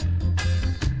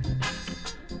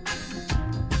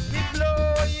 We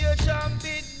blow your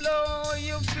trumpet, blow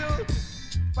your flute,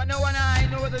 for no one I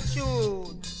know the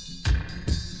truth.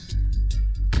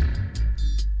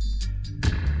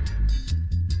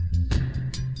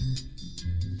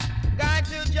 Got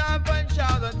to jump and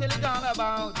shout until it's all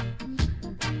about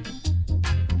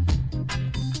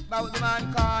the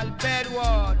man called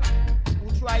Bedward,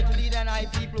 who tried to lead an eye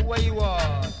people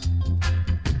wayward.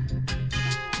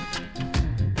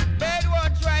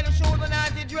 Bedward tried to show the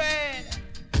naughty dread,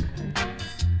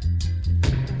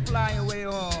 fly away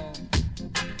home.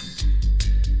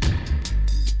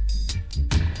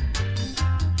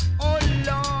 Oh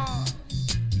Lord.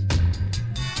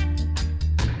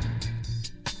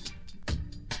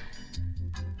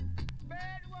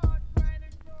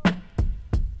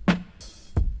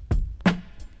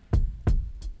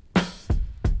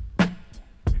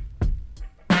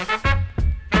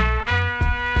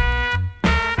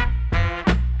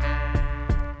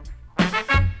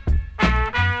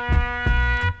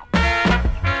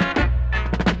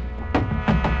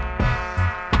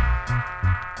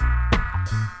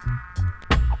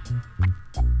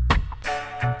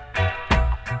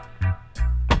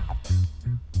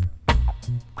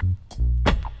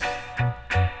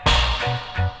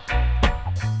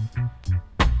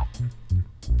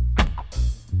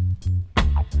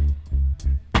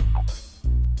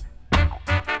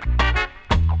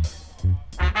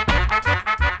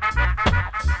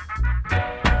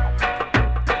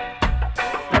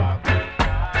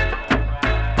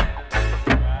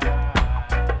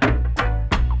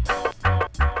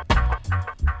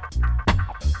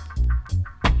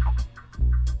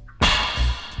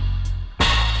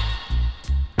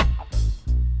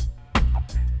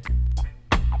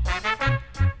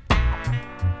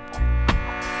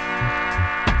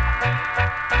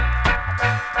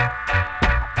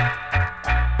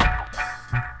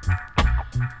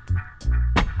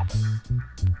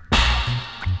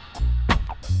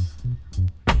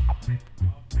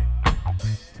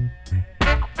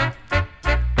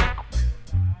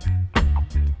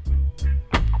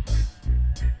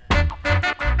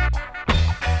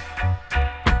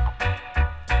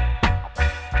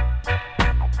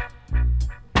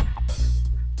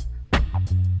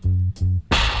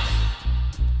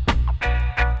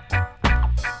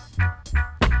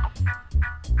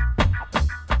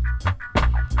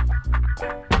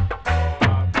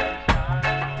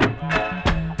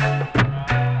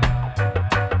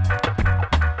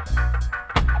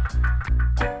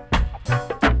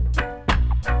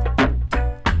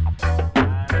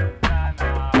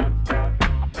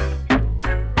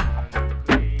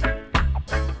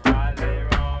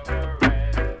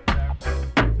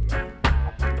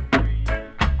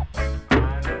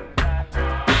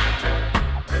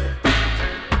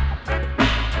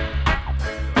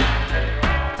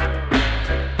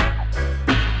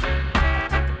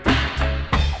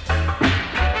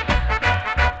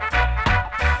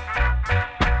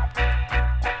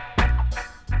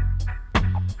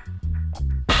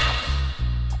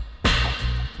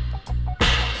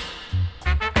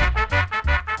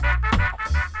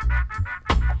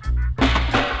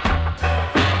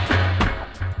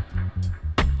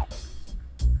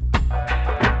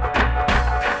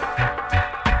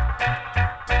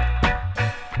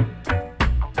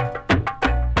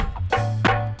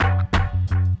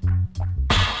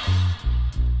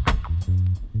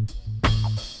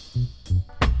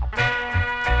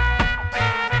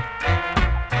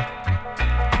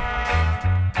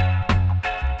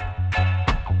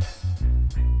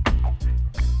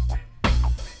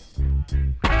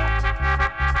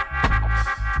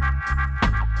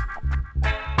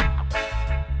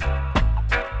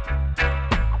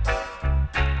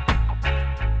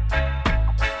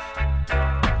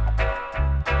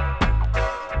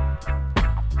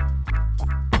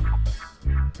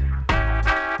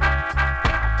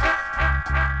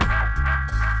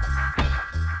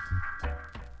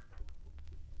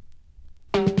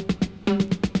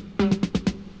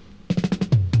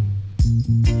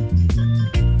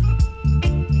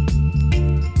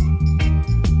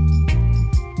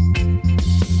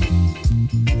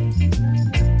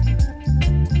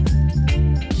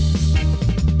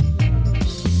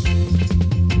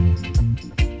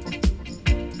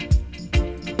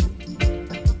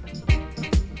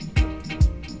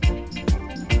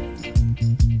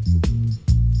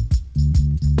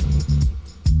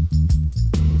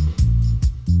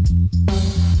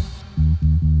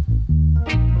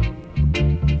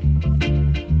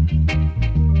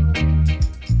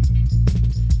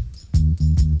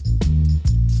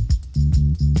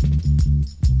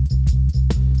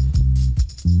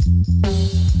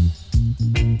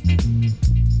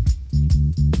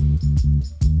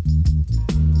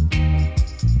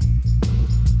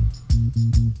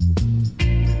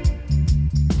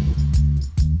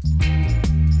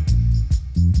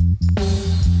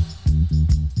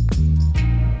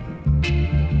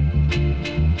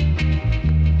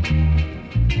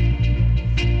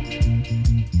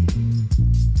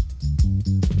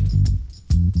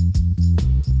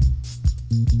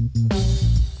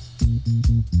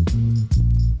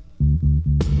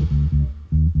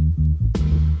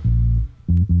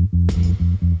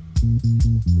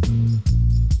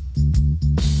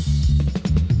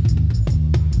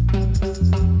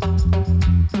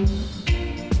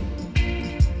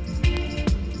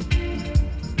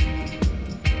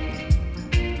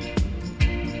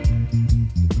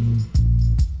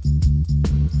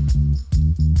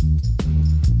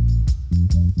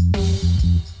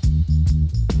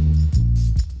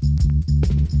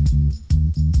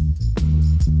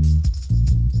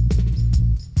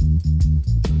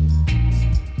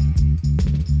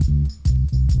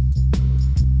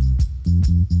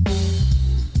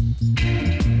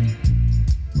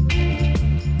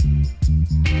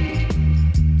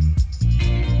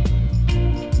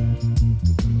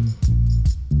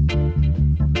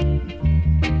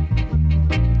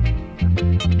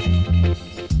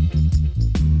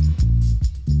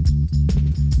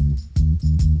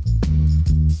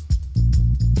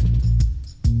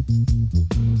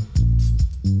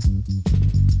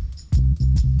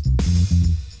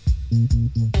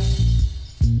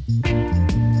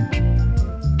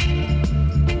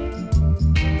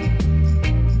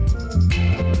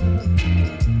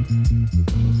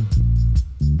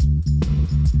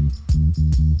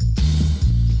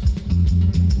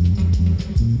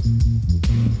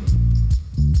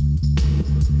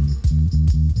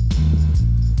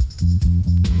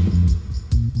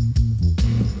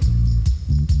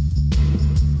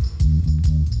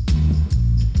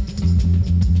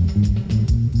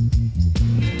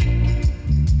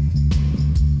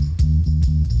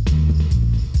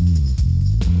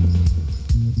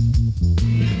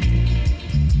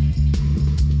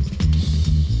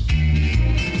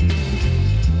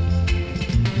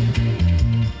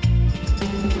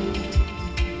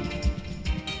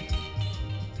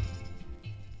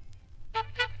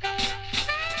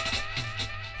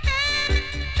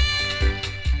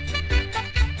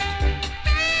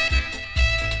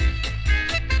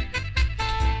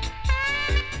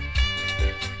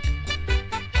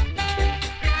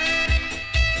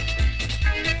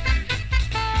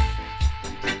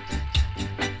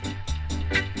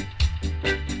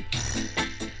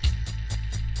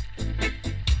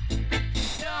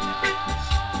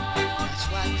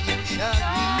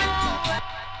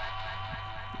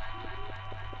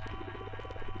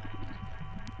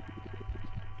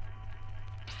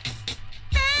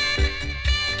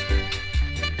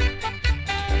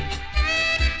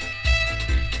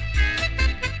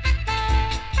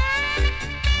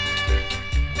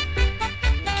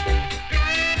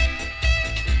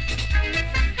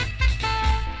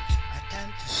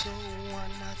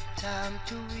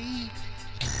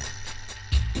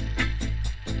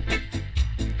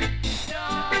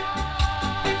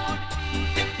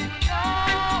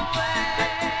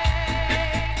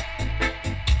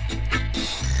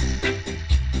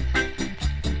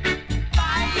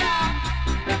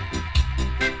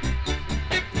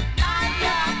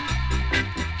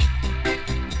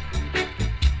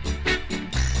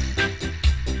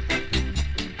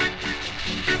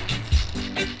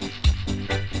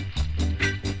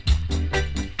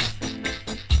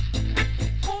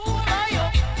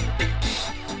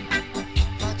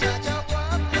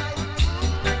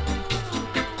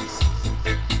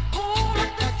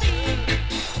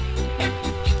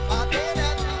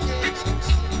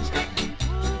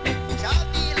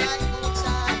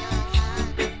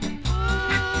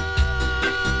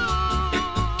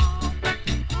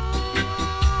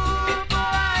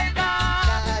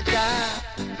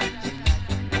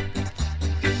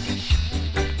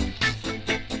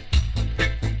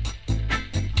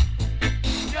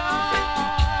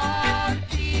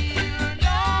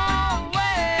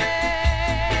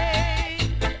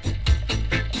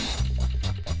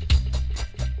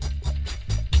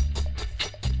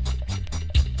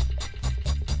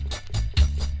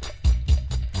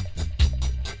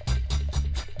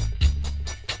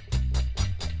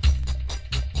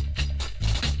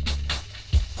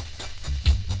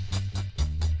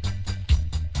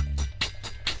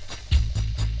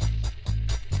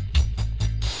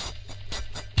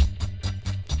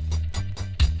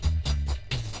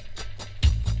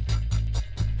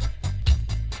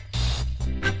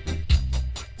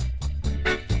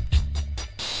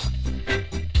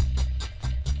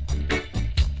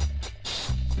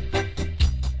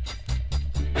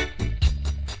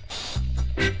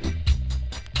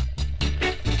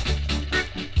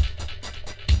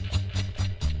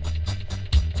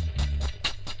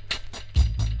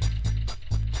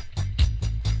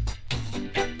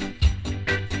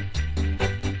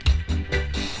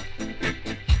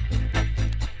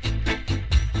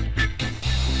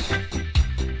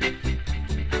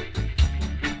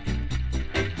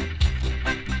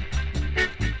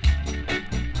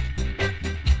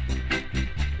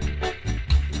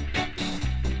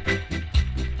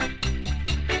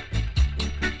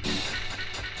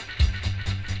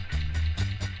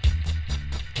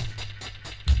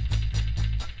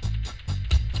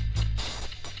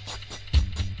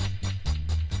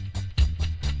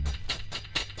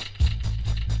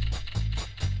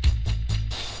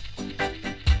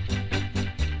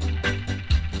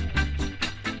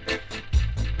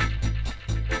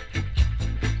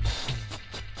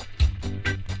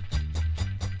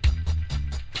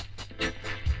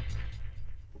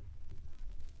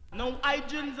 Now,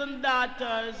 hydrants and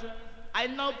daughters, I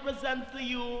now present to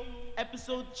you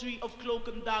episode 3 of Cloak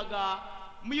and Dagger.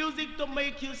 Music to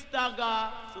make you stagger.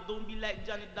 So don't be like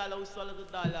Johnny Dollar who swallowed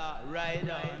the dollar. Right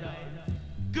on.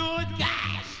 Good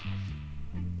cash.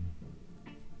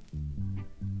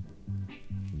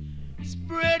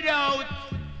 Spread out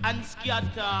and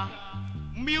scatter.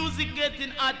 Music getting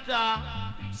hotter.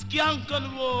 Skank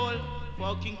and roll.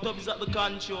 Fucking Tub is at the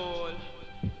control.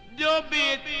 Dub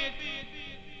it.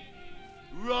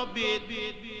 Rub it.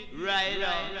 Right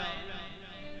on.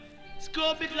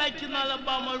 Scrub it like in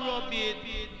Alabama, rub it.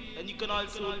 And you can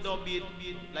also dub it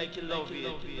like you love it.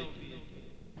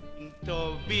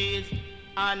 Tub is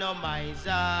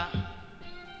anomizer.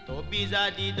 Tub is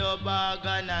a the dub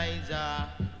organizer.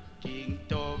 King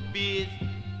Tobies,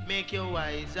 make you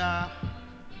wiser.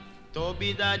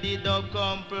 Tobies are the dog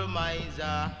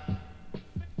compromiser.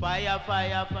 Fire,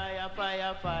 fire, fire,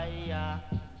 fire, fire.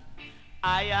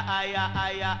 Aya, aya,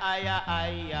 aya, aya,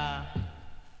 aya.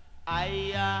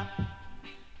 Aya,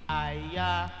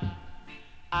 aya.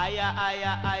 Aya,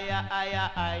 aya, aya,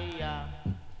 aya, aya.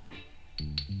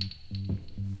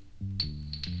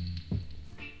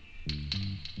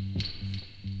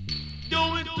 Do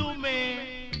it to me.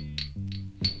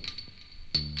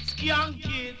 Skank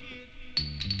it.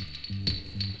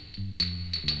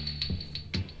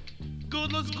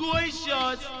 Goodness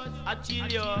gracious, I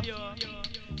tell you.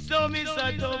 So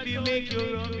Mr. Toby make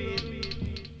you rub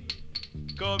it.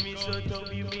 Come Mr.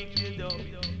 Toby make you dub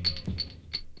it.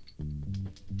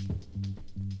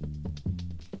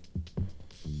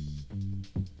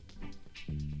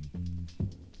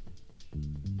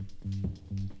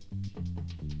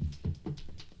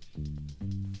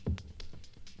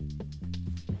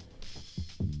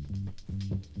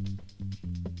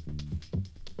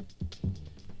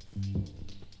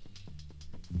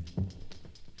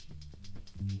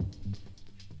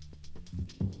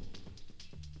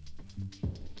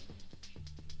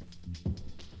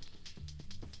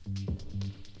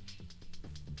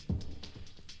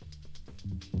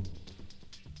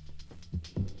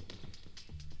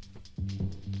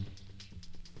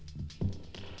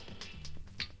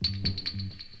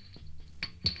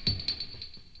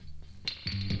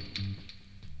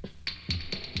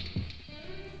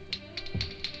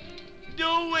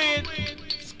 Do it,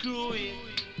 screw it.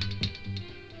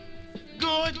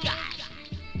 Good guy.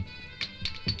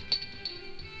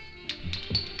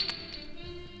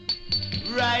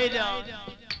 Ride out,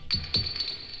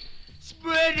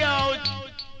 spread out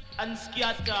and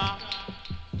scatter.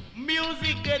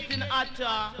 Music getting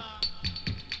hotter.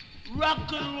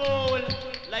 Rock and roll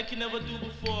like you never do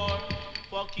before.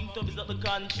 Fucking Tub is at the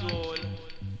control.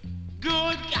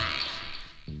 Good guy.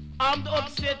 I'm the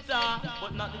upsetter,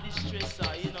 but not the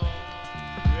distresser, you know.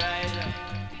 Right.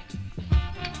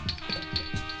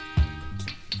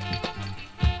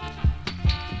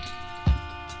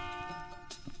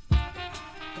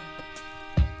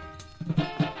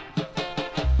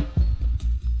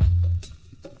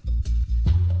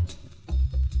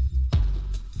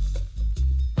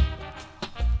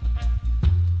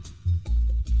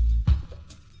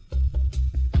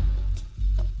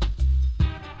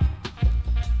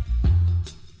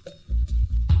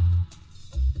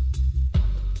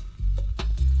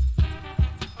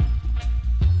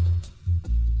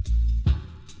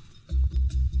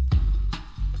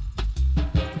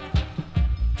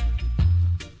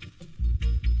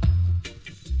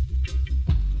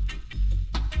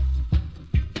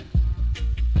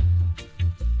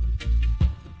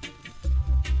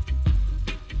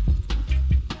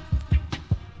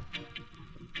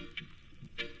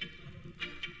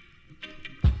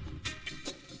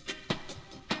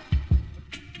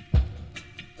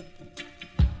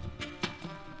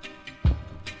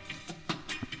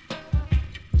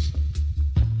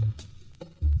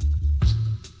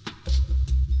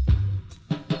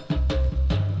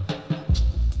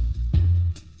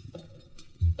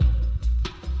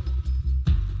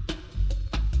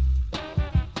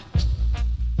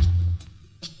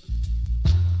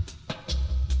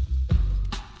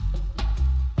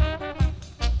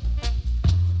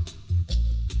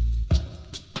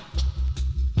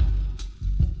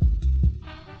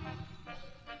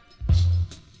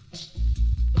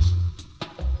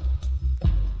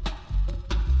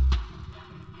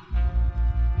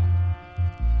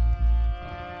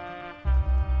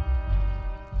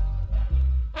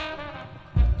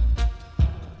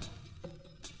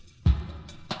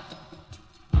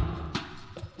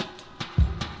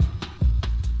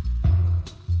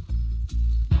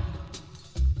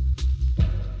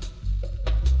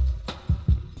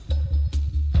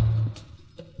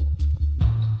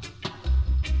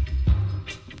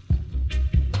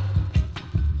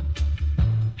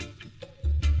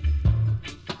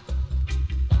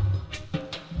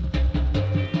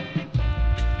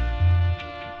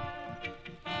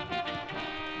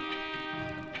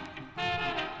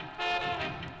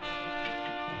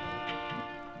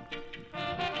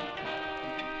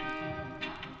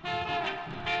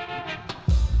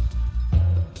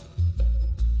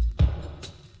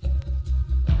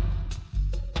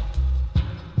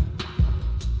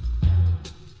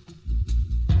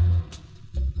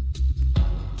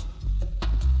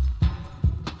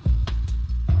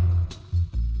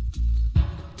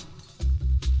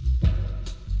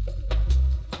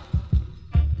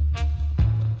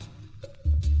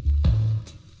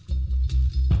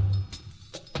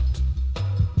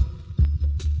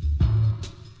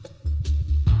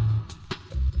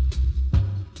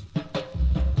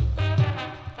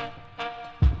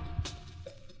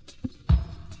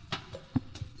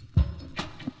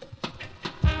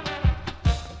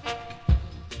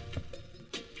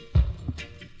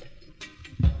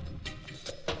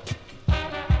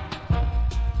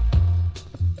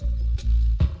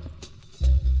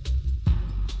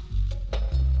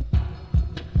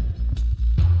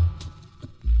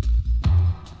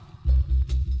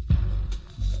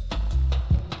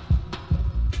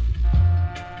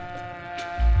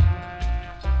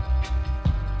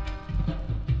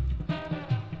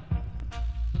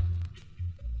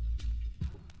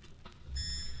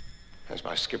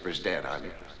 skipper's dead,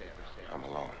 I'm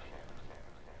alone.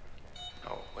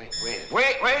 Oh, wait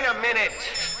a minute!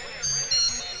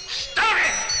 Stop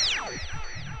it!